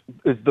 which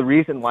is the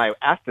reason why I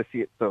asked to see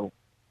it so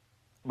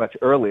much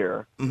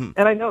earlier. Mm-hmm.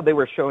 And I know they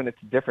were showing it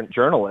to different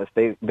journalists.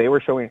 They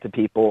were showing it to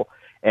people,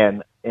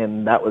 and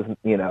that was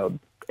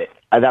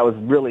that was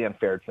really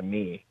unfair to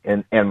me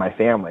and my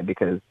family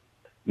because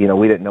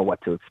we didn't know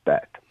what to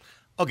expect.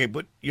 Okay,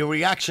 but your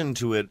reaction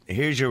to it,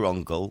 here's your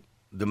uncle,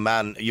 the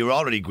man, you're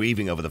already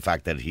grieving over the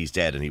fact that he's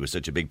dead and he was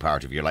such a big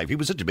part of your life. He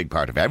was such a big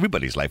part of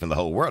everybody's life in the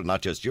whole world,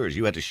 not just yours.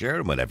 You had to share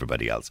him with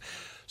everybody else.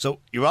 So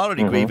you're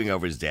already grieving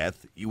over his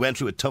death. You went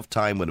through a tough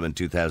time with him in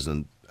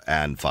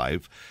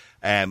 2005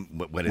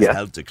 when his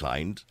health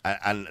declined.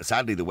 And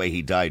sadly, the way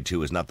he died,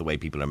 too, is not the way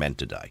people are meant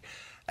to die.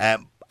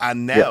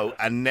 And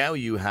now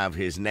you have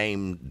his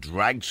name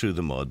dragged through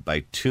the mud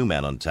by two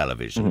men on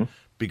television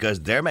because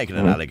they're making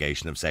an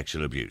allegation of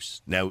sexual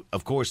abuse. Now,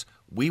 of course,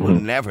 we will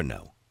never,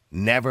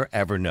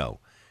 ever know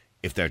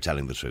if they're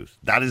telling the truth.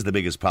 That is the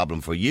biggest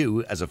problem for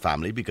you as a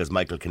family because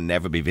Michael can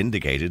never be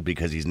vindicated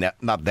because he's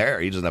not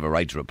there. He doesn't have a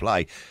right to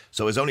reply.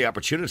 So his only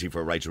opportunity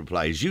for a right to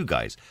reply is you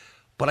guys.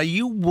 But are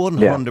you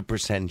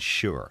 100%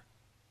 sure,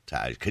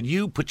 Taj? Can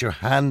you put your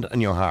hand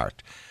on your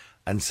heart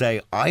and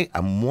say, I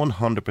am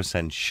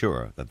 100%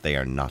 sure that they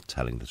are not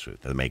telling the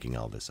truth? They're making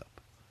all this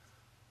up.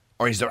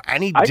 Or is there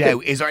any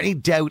doubt? Is there any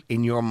doubt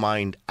in your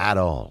mind at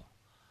all?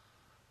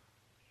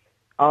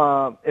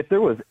 If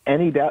there was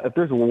any doubt, if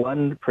there's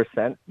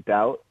 1%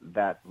 doubt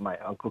that my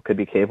uncle could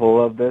be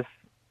capable of this,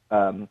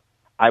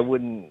 I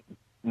wouldn't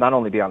not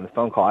only be on this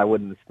phone call, I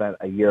wouldn't have spent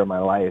a year of my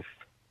life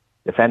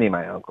defending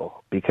my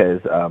uncle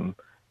because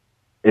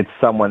it's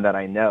someone that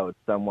I know. It's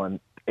someone,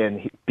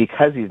 and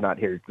because he's not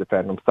here to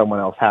defend him,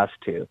 someone else has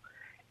to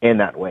in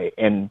that way.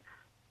 And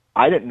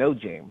I didn't know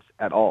James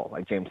at all,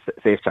 like James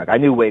Safechuck. I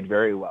knew Wade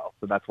very well,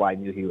 so that's why I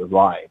knew he was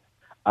lying.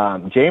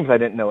 James I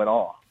didn't know at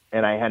all.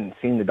 And I hadn't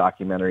seen the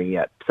documentary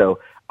yet. So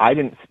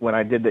when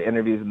I did the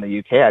interviews in the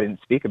UK, I didn't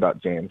speak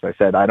about James. I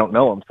said, I don't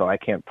know him, so I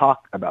can't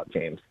talk about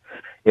James.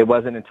 It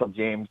wasn't until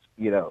James,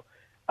 the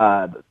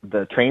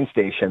train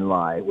station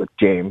lie with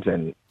James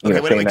and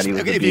saying that he was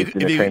abused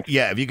in the train.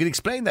 Yeah, if you could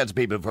explain that to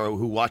people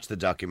who watch the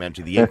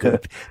documentary,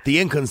 the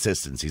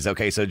inconsistencies.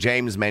 Okay, so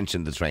James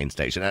mentioned the train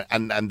station,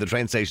 and the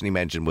train station he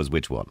mentioned was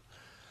which one?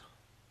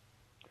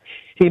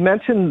 He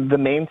mentioned the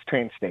main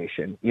train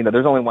station.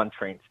 There's only one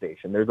train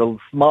station. There's a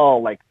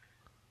small,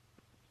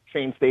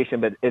 train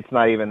station, but it's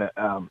not even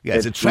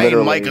it's a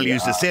train Michael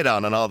used to sit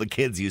on, and all the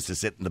kids used to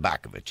sit in the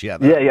back of it. Yeah.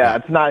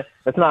 It's not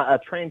a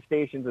train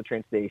station's a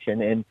train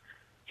station. And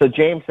so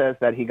James says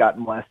that he got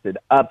molested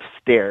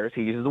upstairs.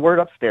 He uses the word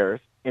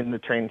upstairs in the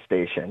train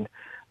station.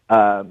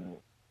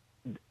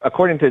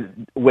 According to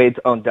Wade's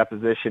own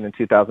deposition in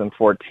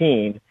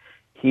 2014,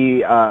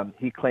 he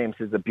claims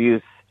his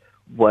abuse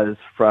was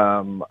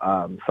from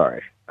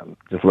sorry, I'm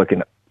just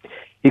looking up.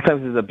 He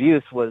claims his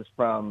abuse was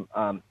from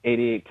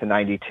 88 to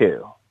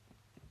 92.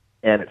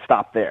 And it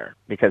stopped there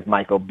because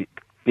Michael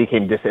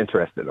became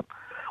disinterested in him.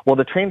 Well,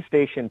 the train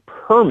station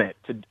permit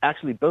to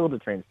actually build a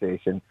train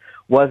station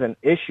wasn't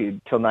issued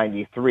till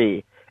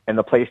 93, and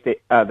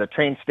the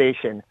train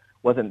station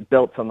wasn't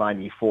built till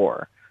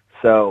 94.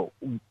 So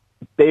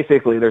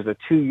basically there's a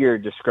 2-year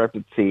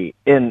discrepancy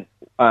in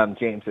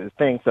James's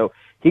thing. So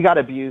he got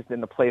abused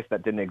in a place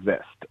that didn't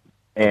exist.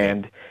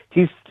 And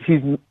he's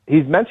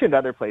mentioned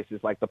other places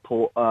like the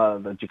pool,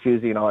 the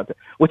jacuzzi and all that,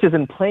 which is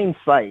in plain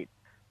sight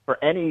for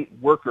any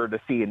worker to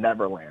see in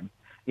Neverland.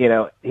 You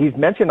know, he's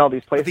mentioned all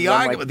these places.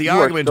 But the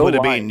argument would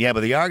have been, but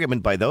the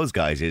argument by those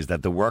guys is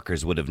that the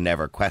workers would have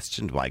never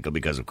questioned Michael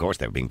because, of course,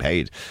 they were being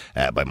paid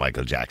by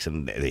Michael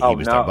Jackson. He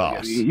was their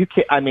boss. You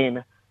can't. I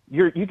mean,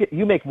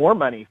 you make more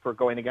money for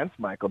going against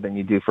Michael than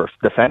you do for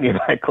defending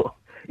Michael.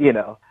 You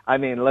know, I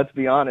mean, let's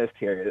be honest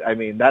here. I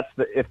mean, that's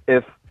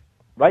if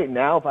right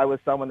now, if I was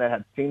someone that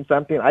had seen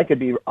something, I could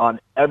be on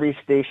every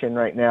station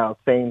right now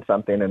saying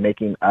something and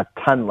making a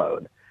ton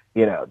load.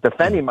 You know,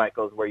 defending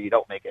Michael is where you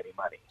don't make any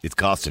money. It's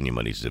costing you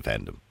money to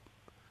defend him.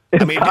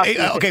 I mean,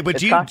 okay, but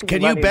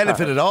can you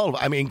benefit at all?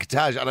 I mean,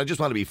 Taj, and I just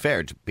want to be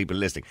fair to people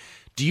listening.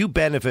 Do you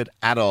benefit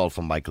at all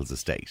from Michael's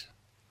estate?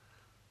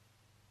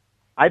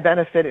 I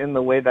benefit in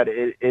the way that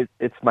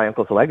it's my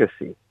uncle's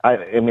legacy.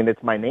 I mean,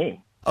 it's my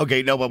name.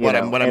 Okay, no, but what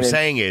I'm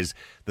saying is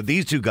that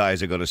these two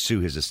guys are going to sue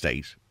his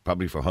estate,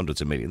 probably for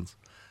hundreds of millions,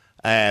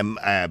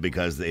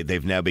 because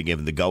they've now been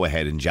given the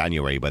go-ahead in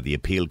January by the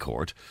appeal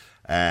court.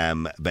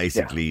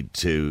 Basically,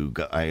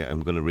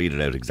 I'm going to read it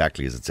out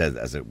exactly as it says,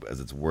 as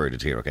it's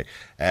worded here. Okay,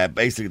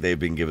 basically they've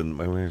been given.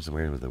 Where was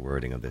the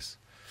wording of this?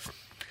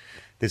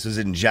 This was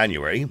in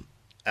January,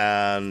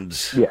 and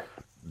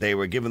they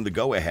were given the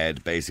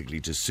go-ahead basically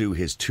to sue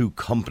his two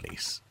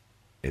companies.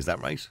 Is that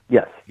right?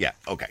 Yes. Yeah.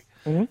 Okay.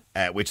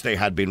 Mm-hmm. Which they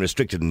had been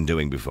restricted in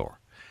doing before.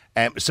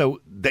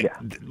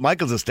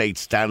 Michael's estate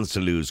stands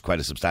to lose quite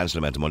a substantial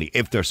amount of money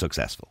if they're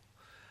successful.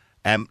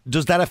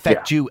 Does that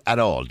affect you at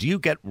all? Do you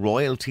get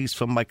royalties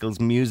from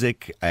Michael's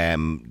music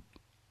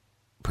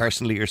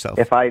personally yourself?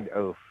 If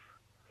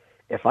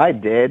I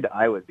did,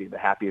 I would be the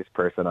happiest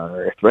person on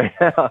earth right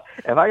now.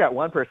 If I got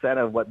 1%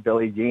 of what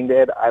Billie Jean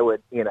did, I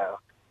would,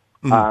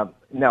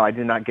 no, I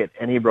did not get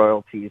any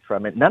royalties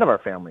from it. None of our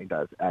family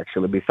does,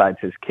 actually, besides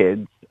his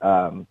kids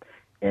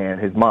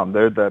and his mom.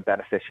 They're the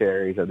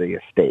beneficiaries of the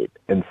estate.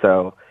 And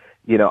so,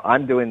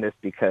 I'm doing this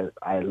because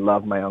I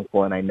love my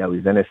uncle and I know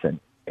he's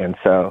innocent. And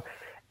so...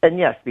 And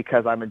yes,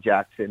 because I'm a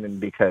Jackson and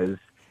because,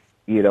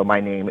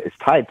 my name is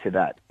tied to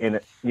that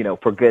and,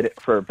 for good,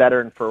 for better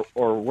and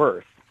or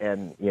worse.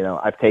 And,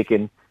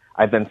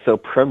 I've been so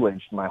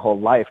privileged my whole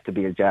life to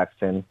be a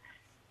Jackson,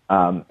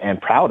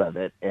 and proud of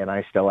it. And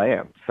I still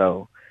am.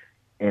 So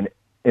in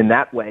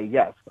that way,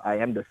 yes, I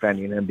am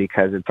defending him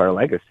because it's our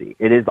legacy.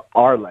 It is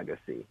our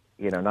legacy.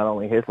 Not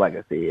only his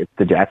legacy, it's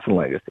the Jackson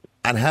legacy.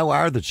 And how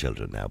are the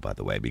children now, by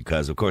the way?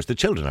 Because, of course, the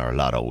children are a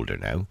lot older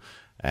now.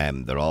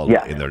 They're all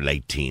in their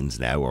late teens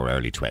now or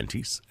early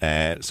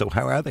 20s. So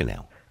how are they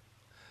now?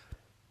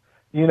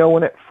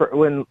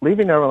 When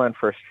Leaving Neverland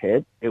first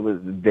hit, it was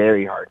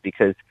very hard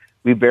because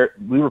we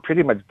were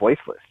pretty much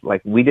voiceless.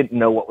 Like we didn't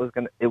know what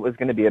it was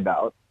going to be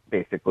about.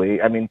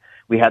 Basically, I mean,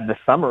 we had the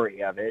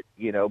summary of it,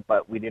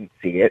 but we didn't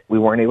see it. We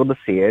weren't able to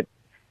see it,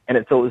 and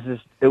it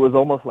was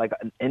almost like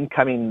an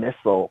incoming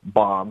missile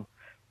bomb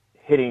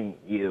hitting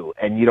you,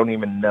 and you don't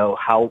even know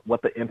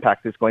what the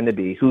impact is going to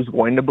be. Who's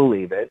going to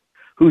believe it?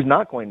 Who's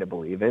not going to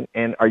believe it,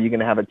 and are you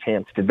going to have a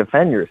chance to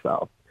defend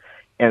yourself?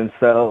 And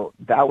so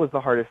that was the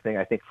hardest thing,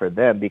 I think, for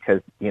them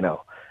because,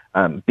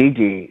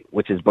 BG,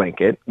 which is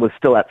Blanket, was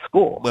still at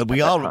school. Well,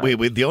 the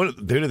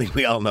only thing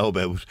we all know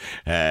about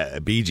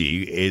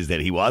BG is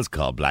that he was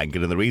called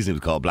Blanket, and the reason he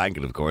was called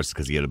Blanket, of course, is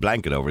because he had a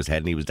blanket over his head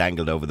and he was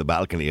dangled over the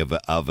balcony of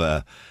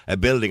a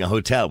building, a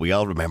hotel. We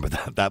all remember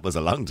that. That was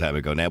a long time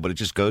ago now, but it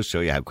just goes to show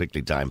you how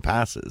quickly time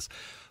passes.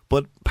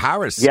 But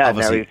Paris,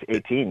 obviously, now he's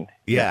 18.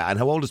 Yeah, and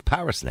how old is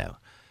Paris now?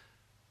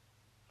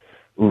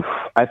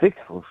 I think,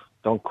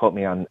 don't quote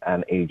me on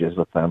ages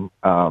with them.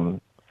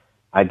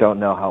 I don't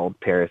know how old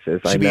Paris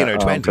is. She'd be in her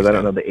 20s. Because I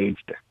don't know the age.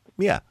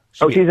 Yeah.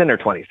 She's in her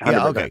 20s. 100%,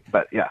 yeah, okay.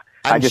 But yeah.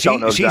 And I just don't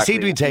know exactly she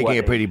seemed to be taking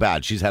it pretty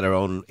bad. She's had her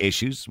own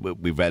issues.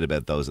 We've read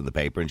about those in the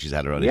paper, and she's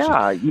had her own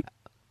issues.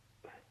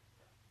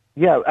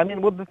 Yeah, I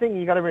mean, well, the thing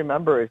you got to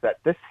remember is that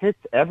this hits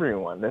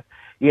everyone. This,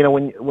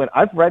 when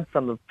I've read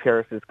some of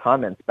Paris's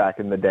comments back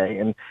in the day,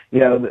 and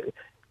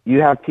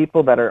you have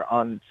people that are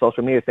on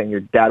social media saying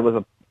your dad was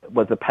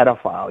a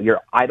pedophile,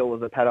 your idol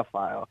was a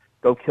pedophile,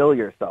 go kill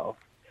yourself.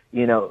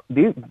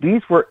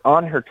 These were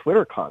on her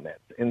Twitter comments,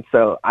 and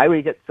so I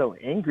would get so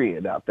angry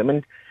about them.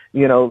 And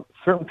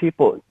certain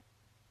people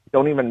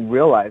don't even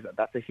realize that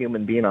that's a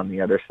human being on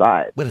the other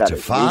side. Well, it's her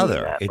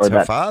father. It's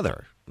her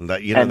father.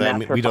 That we don't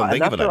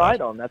think of it like that.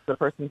 Idol, and that's the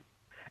person.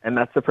 And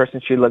that's the person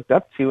she looked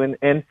up to.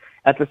 And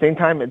at the same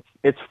time,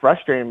 it's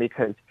frustrating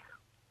because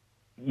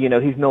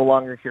he's no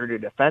longer here to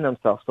defend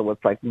himself. So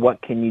it's like,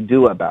 what can you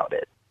do about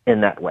it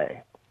in that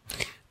way?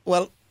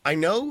 Well, I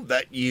know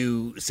that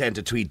you sent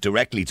a tweet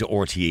directly to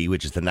RTE,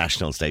 which is the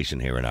national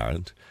station here in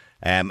Ireland,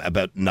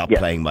 about not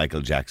playing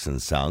Michael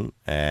Jackson's song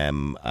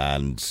and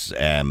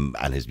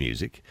his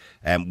music.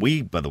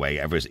 We, by the way,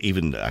 I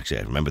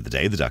remember the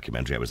day of the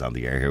documentary, I was on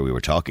the air here, we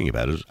were talking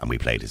about it, and we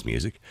played his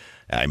music.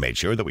 I made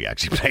sure that we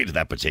actually played it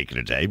that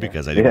particular day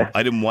because I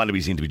didn't want to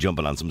be seen to be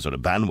jumping on some sort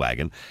of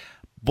bandwagon.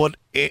 But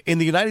in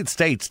the United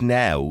States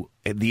now,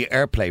 the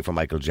airplay for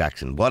Michael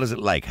Jackson, what is it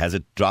like? Has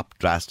it dropped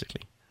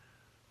drastically?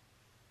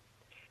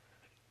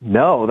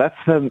 No, that's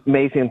the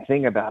amazing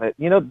thing about it.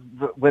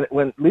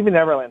 When Leaving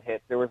Neverland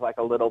hit, there was like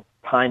a little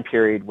time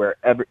period where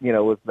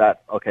was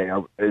that okay?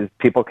 Is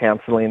people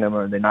canceling them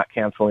or are they not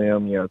canceling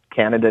them?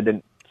 Canada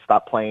didn't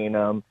stop playing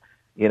them.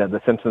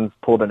 The Simpsons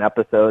pulled an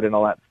episode and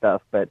all that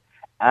stuff. But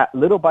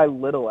little by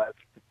little,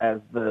 as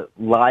the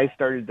lies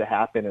started to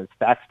happen, as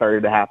facts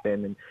started to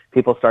happen, and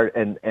people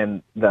started,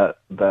 and the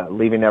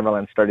Leaving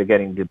Neverland started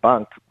getting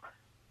debunked.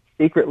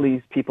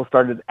 Secretly, people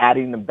started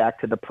adding them back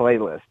to the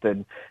playlist,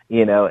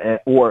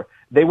 or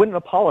they wouldn't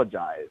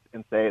apologize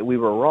and say we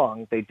were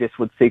wrong. They just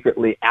would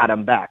secretly add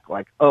them back,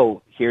 like,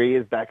 oh, here he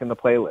is back in the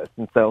playlist.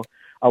 And so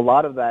a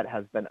lot of that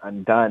has been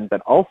undone.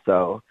 But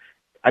also,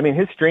 I mean,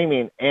 his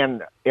streaming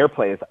and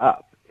airplay is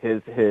up.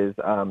 His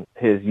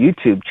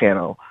YouTube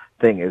channel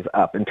thing is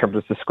up in terms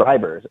of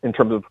subscribers, in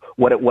terms of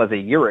what it was a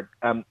year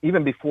ago.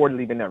 Even before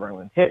Leaving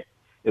Neverland hit,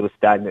 it was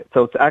stagnant.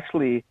 So it's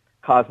actually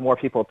caused more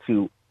people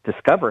to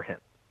discover him.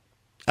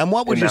 And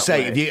what would you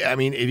say,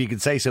 if you could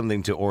say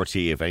something to RT,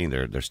 if any of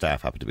their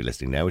staff happen to be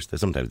listening now, which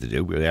sometimes they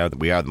do, we are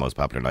the most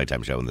popular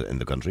nighttime show in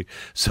the country.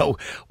 So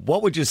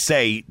what would you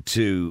say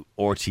to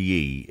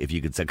RTE, if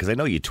you could say, because I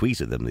know you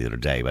tweeted them the other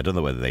day, but I don't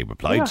know whether they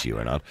replied to you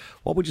or not.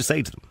 What would you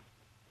say to them?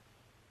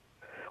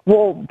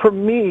 Well, for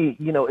me,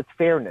 it's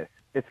fairness.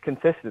 It's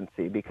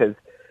consistency, because,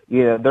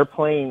 they're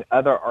playing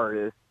other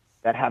artists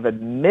that have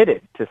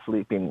admitted to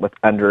sleeping with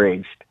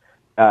underage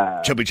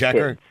Chubby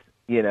Checker?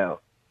 Kids,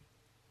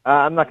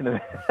 I'm not going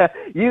to.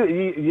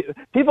 You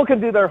people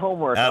can do their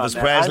homework. Elvis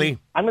Presley.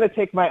 I'm going to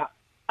take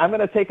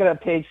a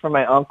page from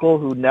my uncle,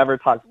 who never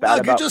talks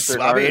bad about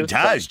certain artists.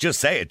 Taj, just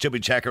say it. Chubby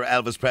Checker,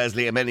 Elvis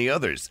Presley, and many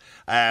ooters.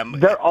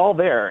 They're all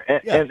there,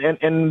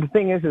 and the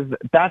thing is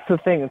that's the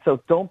thing. And so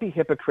don't be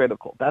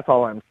hypocritical. That's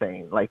all I'm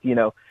saying.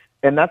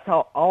 And that's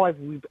how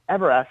we've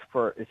ever asked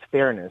for is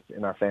fairness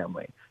in our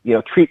family.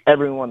 Treat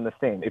everyone the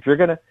same. If you're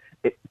gonna,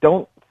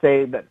 don't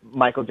say that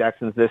Michael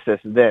Jackson's this,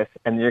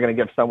 and you're going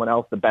to give someone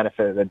else the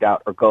benefit of the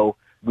doubt, or go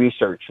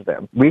research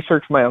them.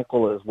 Research my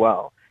uncle as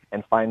well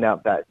and find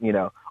out that,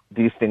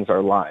 these things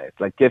are lies.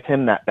 Like, give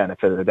him that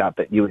benefit of the doubt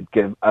that you would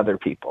give other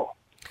people.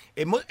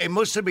 It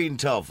must have been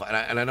tough,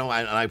 and I know,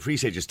 and I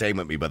appreciate you staying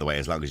with me, by the way,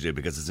 as long as you do,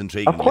 because it's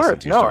intriguing. Of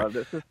course,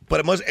 but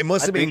it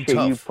must have been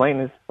tough. You playing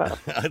this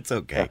stuff. That's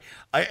okay.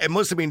 It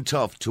must have been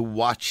tough to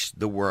watch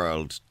the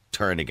world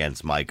turn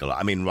against Michael.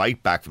 I mean,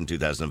 right back from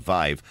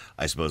 2005,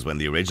 I suppose, when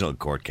the original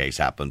court case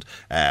happened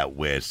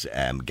with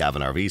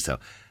Gavin Arvizo,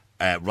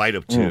 right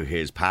up to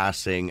his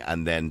passing,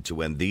 and then to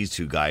when these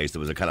two guys,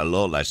 there was a kind of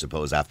lull, I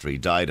suppose, after he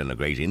died, and a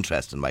great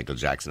interest in Michael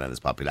Jackson and his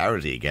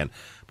popularity again.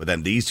 But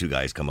then these two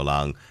guys come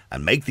along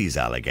and make these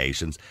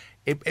allegations.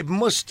 It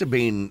must have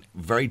been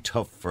very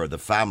tough for the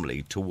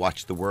family to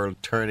watch the world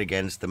turn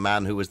against the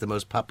man who was the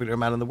most popular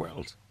man in the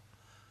world.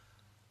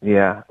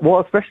 Yeah,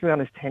 well, especially on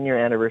his 10-year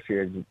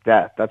anniversary of his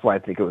death. That's why I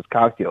think it was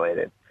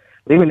calculated.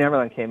 Leaving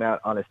Neverland came out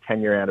on his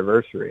 10-year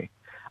anniversary.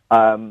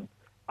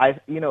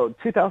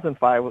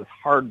 2005 was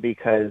hard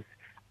because,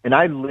 and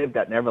I lived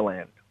at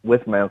Neverland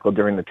with my uncle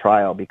during the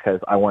trial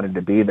because I wanted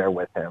to be there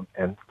with him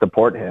and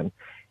support him.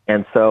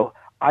 And so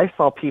I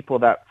saw people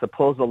that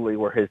supposedly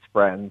were his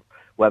friends,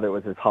 whether it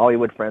was his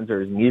Hollywood friends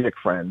or his music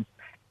friends,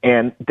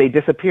 and they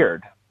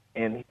disappeared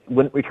and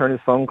wouldn't return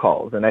his phone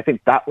calls. And I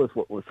think that was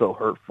what was so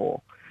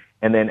hurtful.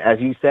 And then, as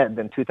you said,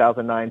 then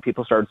 2009,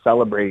 people started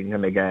celebrating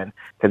him again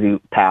because he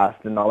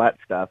passed and all that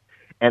stuff.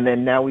 And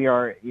then now we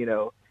are,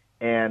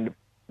 and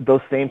those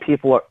same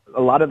people,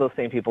 a lot of those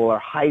same people are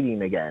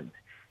hiding again.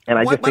 And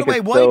I just think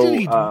it's why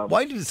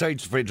did he, sorry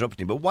for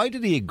interrupting you, but why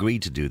did he agree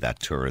to do that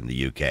tour in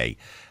the UK?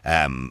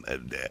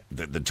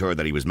 The tour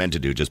that he was meant to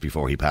do just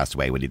before he passed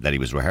away, that he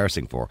was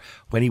rehearsing for,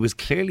 when he was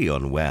clearly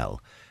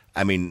unwell.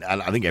 I mean,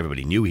 and I think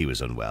everybody knew he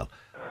was unwell.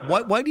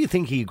 Why do you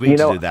think he agreed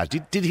to do that?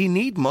 Did he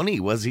need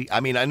money? Was he? I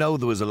mean, I know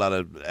there was a lot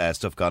of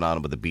stuff going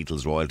on with the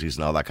Beatles royalties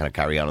and all that kind of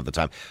carry on at the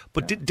time.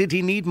 But did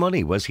he need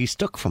money? Was he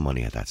stuck for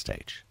money at that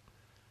stage?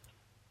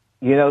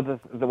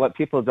 What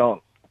people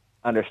don't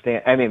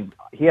understand. I mean,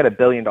 he had $1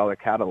 billion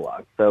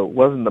catalog, so it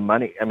wasn't the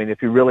money. I mean, if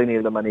he really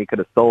needed the money, he could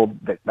have sold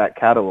that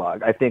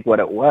catalog. I think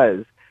what it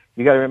was,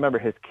 you got to remember,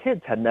 his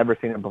kids had never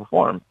seen him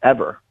perform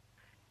ever,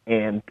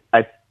 and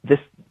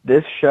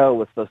this show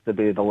was supposed to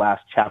be the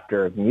last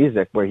chapter of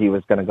music where he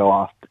was going to go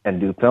off and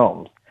do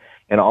films.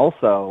 And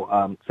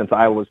also, since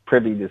I was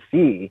privy to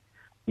see,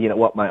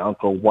 what my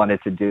uncle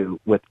wanted to do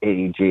with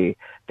AEG,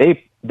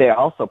 they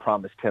also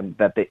promised him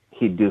that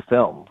he'd do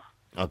films.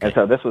 Okay. And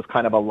so this was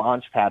kind of a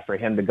launch pad for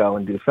him to go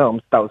and do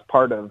films. That was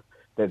part of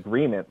the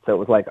agreement. So it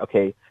was like,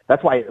 okay,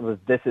 that's why it was,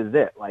 this is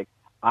it. Like,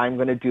 I'm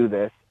going to do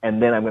this,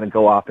 and then I'm going to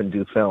go off and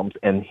do films,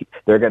 and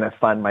they're going to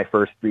fund my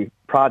first 3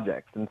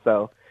 projects. And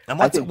so... And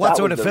what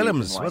sort of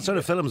films? What sort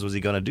of films was he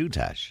going to do,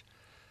 Tash?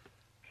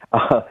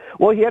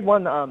 Well, he had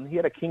one. He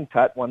had a King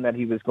Tut one that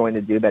he was going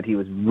to do that he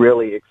was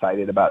really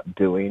excited about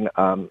doing.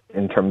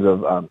 In terms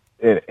of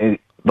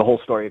the whole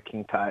story of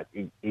King Tut,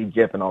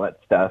 Egypt, and all that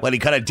stuff. Well, he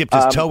kind of dipped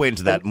his toe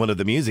into that in one of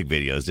the music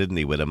videos, didn't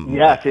he? With him.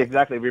 Yes,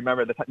 exactly.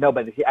 Remember no,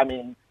 but I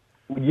mean,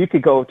 you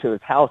could go to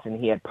his house and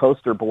he had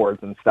poster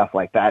boards and stuff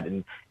like that,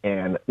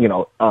 and you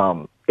know,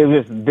 it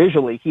was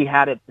visually he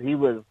had it.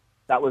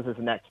 That was his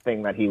next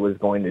thing that he was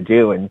going to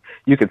do, and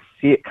you could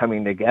see it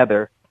coming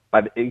together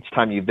by each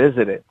time you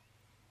visit it.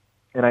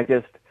 And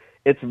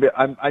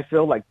I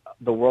feel like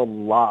the world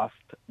lost,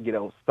 you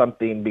know,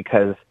 something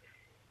because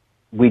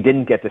we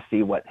didn't get to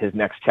see what his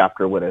next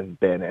chapter would have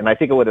been. And I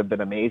think it would have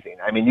been amazing.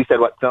 I mean, you said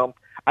what film?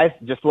 I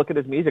just look at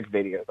his music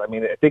videos. I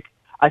mean,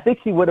 I think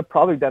he would have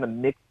probably done a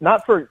mix,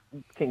 not for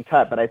King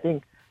Tut, but I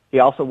think he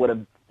also would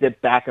have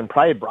dipped back and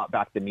probably brought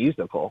back the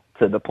musical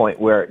to the point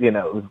where, you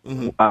know,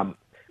 it was,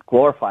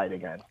 glorified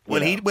again.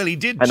 Well, he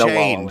did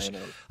change.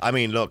 I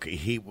mean, look,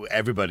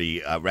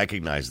 everybody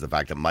recognizes the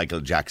fact that Michael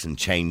Jackson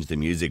changed the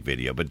music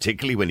video,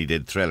 particularly when he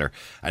did Thriller,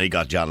 and he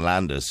got John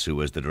Landis, who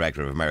was the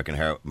director of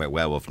American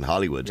Werewolf in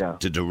Hollywood,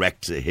 to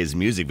direct his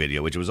music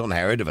video, which was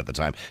unheard of at the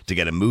time, to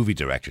get a movie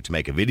director to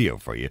make a video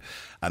for you.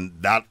 And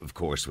that, of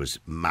course, was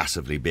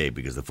massively big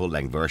because the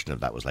full-length version of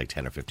that was like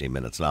 10 or 15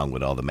 minutes long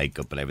with all the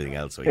makeup and everything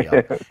else. So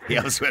he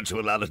also went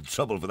through a lot of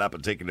trouble for that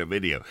particular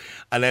video.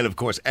 And then, of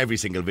course, every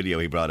single video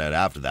he brought out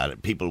after that,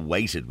 people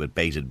waited with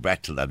bated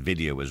breath till that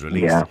video was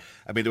released. Yeah.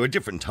 I mean, there were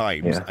different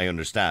times, I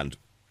understand.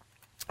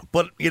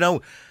 But, you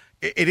know,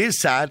 it is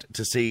sad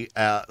to see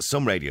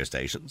some radio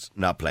stations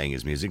not playing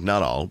his music.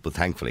 Not all, but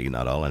thankfully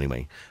not all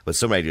anyway. But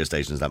some radio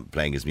stations not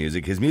playing his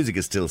music. His music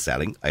is still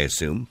selling, I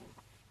assume.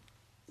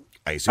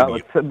 It's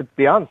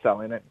beyond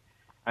selling it.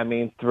 I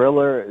mean,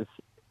 Thriller, is,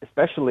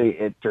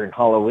 especially during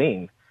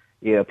Halloween,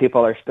 you know,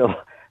 people are still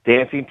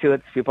dancing to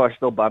it. People are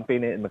still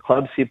bumping it in the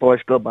clubs. People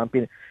are still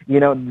bumping it. You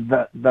know,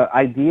 the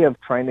idea of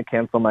trying to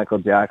cancel Michael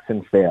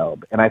Jackson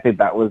failed, and I think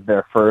that was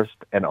their first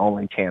and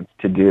only chance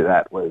to do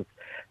that was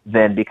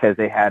then because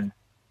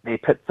they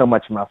put so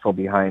much muscle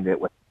behind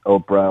it with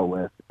Oprah,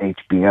 with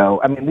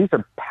HBO. I mean, these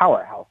are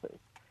powerhouses,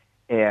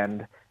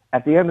 and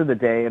at the end of the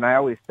day, and I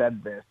always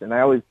said this, and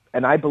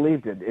I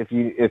believed it. If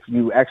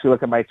you actually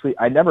look at my tweet,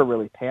 I never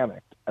really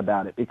panicked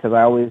about it because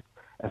I always,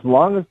 as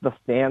long as the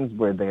fans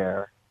were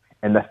there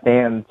and the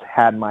fans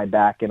had my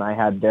back and I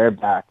had their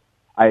back,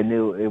 I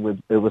knew it was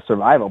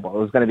survivable. It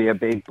was going to be a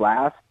big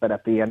blast, but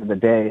at the end of the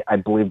day, I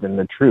believed in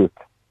the truth.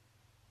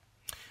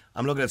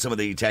 I'm looking at some of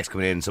the texts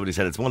coming in. Somebody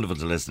said it's wonderful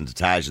to listen to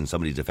Taj and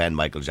somebody defend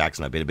Michael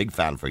Jackson. I've been a big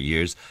fan for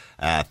years.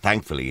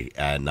 Thankfully,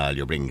 Niall,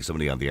 you're bringing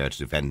somebody on the air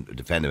to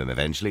defend him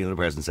eventually. Another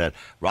person said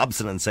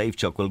Robson and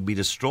Safechuck will be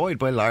destroyed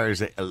by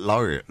lawyers in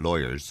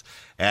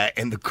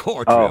the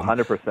courtroom.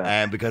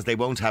 100%. Because they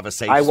won't have a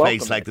safe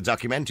space like the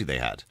documentary they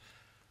had.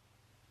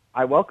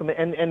 I welcome it,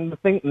 and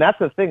that's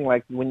the thing.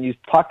 Like when you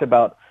talked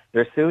about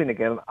they're suing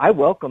again, I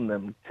welcome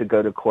them to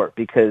go to court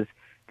because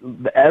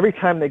every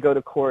time they go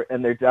to court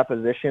in their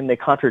deposition, they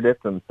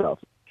contradict themselves.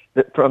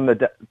 From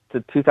the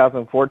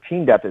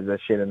 2014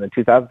 deposition and the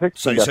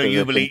 2016 deposition. So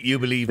you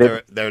believe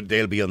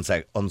they'll be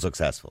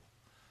unsuccessful?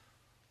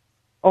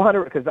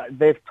 100%, because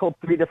they've told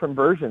 3 different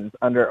versions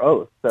under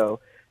oath. So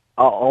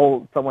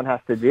all someone has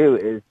to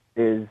do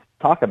is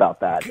talk about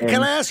that.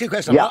 Can I ask you a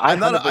question? Yeah, I'm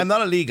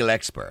not a legal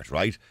expert,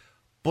 right?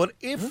 But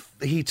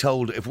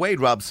if Wade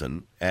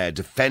Robson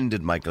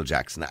defended Michael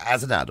Jackson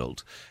as an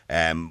adult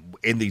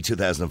in the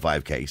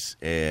 2005 case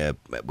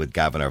with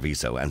Gavin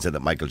Arvizo and said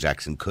that Michael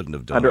Jackson couldn't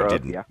have done under or oath,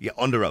 didn't,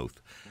 under oath,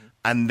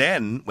 and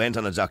then went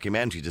on a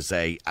documentary to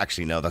say,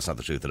 actually, no, that's not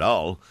the truth at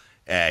all.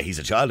 He's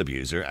a child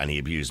abuser and he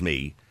abused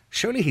me.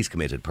 Surely he's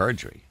committed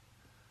perjury.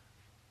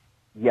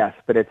 Yes,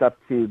 but it's up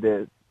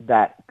to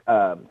that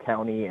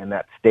county and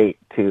that state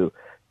to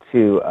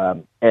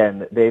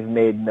and they've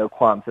made no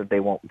qualms that they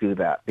won't do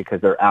that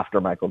because they're after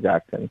Michael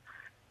Jackson.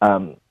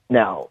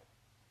 Now,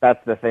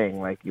 that's the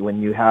thing. Like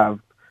when you have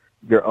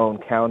your own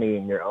county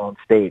and your own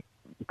state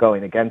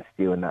going against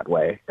you in that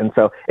way, and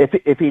so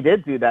if he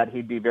did do that,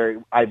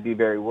 I'd be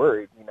very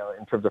worried. You know,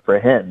 in terms of for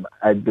him,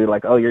 I'd be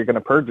like, oh, you're going to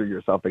perjure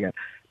yourself again.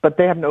 But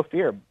they have no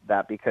fear of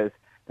that because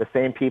the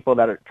same people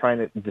that are trying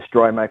to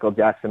destroy Michael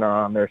Jackson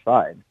are on their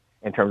side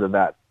in terms of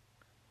that.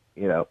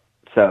 You know,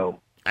 so.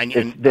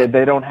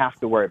 They don't have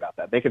to worry about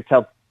that. They could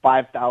tell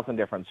 5,000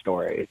 different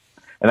stories,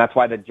 and that's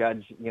why the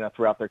judge, you know,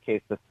 threw out their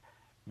case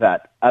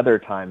that other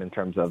time in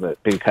terms of it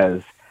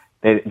because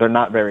they're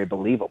not very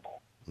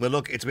believable. Well,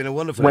 look, it's been a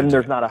wonderful when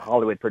there's not a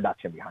Hollywood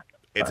production behind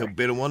it. It's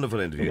been a wonderful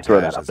interview.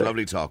 It's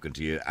lovely talking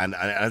to you. And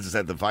as I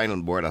said, the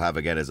final word I'll have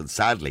again is that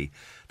sadly,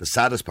 the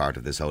saddest part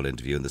of this whole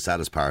interview and the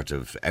saddest part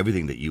of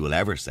everything that you will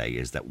ever say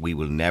is that we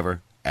will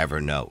never, ever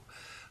know.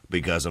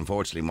 Because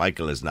unfortunately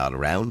Michael is not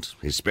around.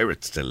 His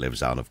spirit still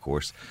lives on, of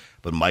course,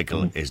 but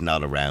Michael is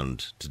not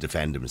around to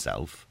defend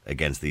himself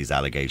against these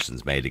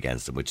allegations made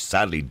against him, which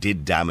sadly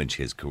did damage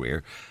his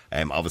career.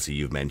 Obviously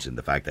you've mentioned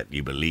the fact that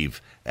you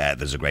believe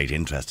there's a great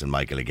interest in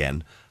Michael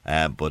again,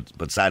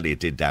 but sadly it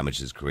did damage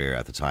his career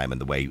at the time and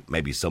the way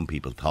maybe some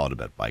people thought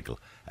about Michael,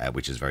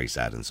 which is very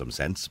sad in some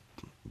sense.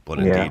 But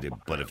indeed,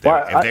 but if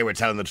they were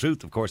telling the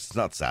truth, of course it's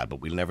not sad,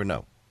 but we'll never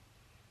know.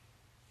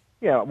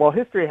 Yeah, well,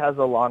 history has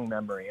a long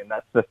memory, and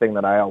that's the thing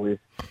that I always,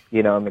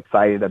 am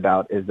excited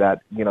about is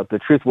that, the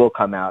truth will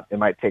come out. It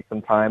might take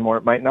some time or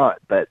it might not,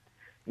 but,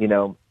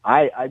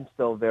 I'm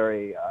still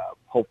very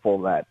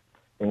hopeful that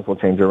things will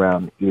change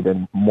around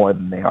even more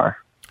than they are.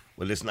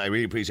 Well, listen, I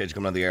really appreciate you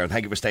coming on the air, and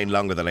thank you for staying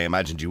longer than I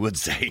imagined you would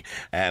say,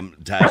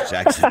 Taj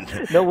Jackson.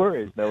 No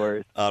worries.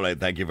 All right,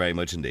 thank you very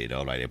much indeed.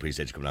 All right, I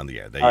appreciate you coming on the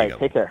air. There All you right, go.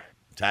 take care.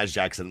 Taj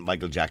Jackson,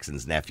 Michael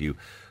Jackson's nephew,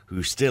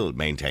 who still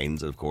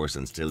maintains, of course,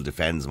 and still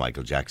defends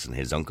Michael Jackson,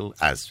 his uncle,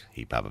 as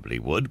he probably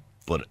would.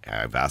 But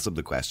I've asked him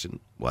the question,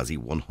 was he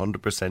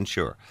 100%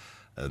 sure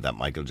that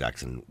Michael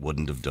Jackson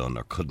wouldn't have done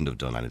or couldn't have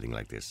done anything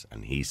like this?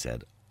 And he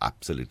said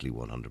absolutely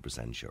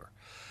 100% sure.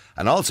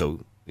 And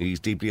also, he's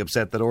deeply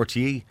upset that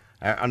RTE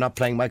are not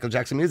playing Michael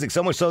Jackson music,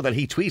 so much so that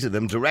he tweeted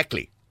them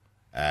directly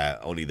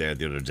only there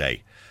the other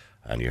day.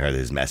 And you heard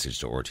his message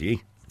to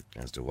RTE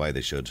as to why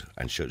they should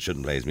and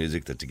shouldn't play his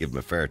music, that to give him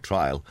a fair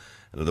trial.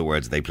 In other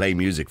words, they play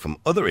music from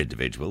other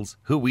individuals,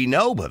 who we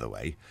know, by the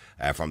way,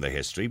 from their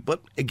history.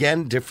 But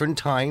again, different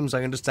times.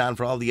 I understand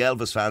for all the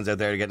Elvis fans out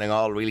there getting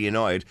all really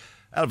annoyed.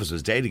 Elvis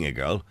was dating a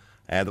girl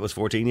that was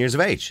 14 years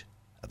of age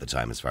at the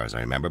time, as far as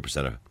I remember.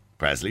 Priscilla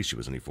Presley, she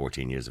was only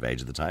 14 years of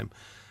age at the time.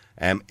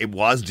 It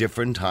was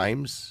different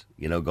times,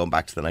 going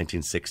back to the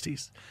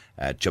 1960s.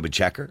 Chubby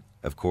Checker,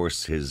 of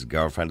course, his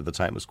girlfriend at the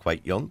time was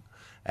quite young.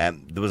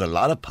 There was a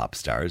lot of pop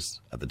stars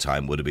at the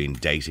time would have been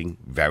dating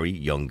very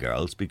young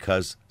girls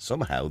because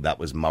somehow that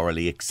was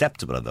morally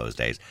acceptable in those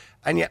days.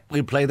 And yet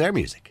we'd play their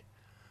music.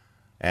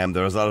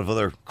 There was a lot of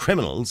other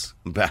criminals,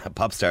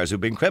 pop stars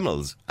who've been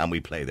criminals, and we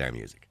play their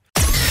music.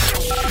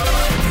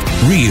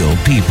 Real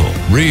people,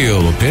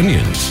 real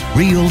opinions,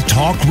 real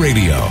talk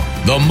radio.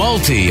 The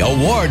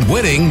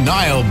multi-award-winning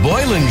Niall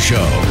Boylan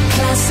Show.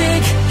 Classic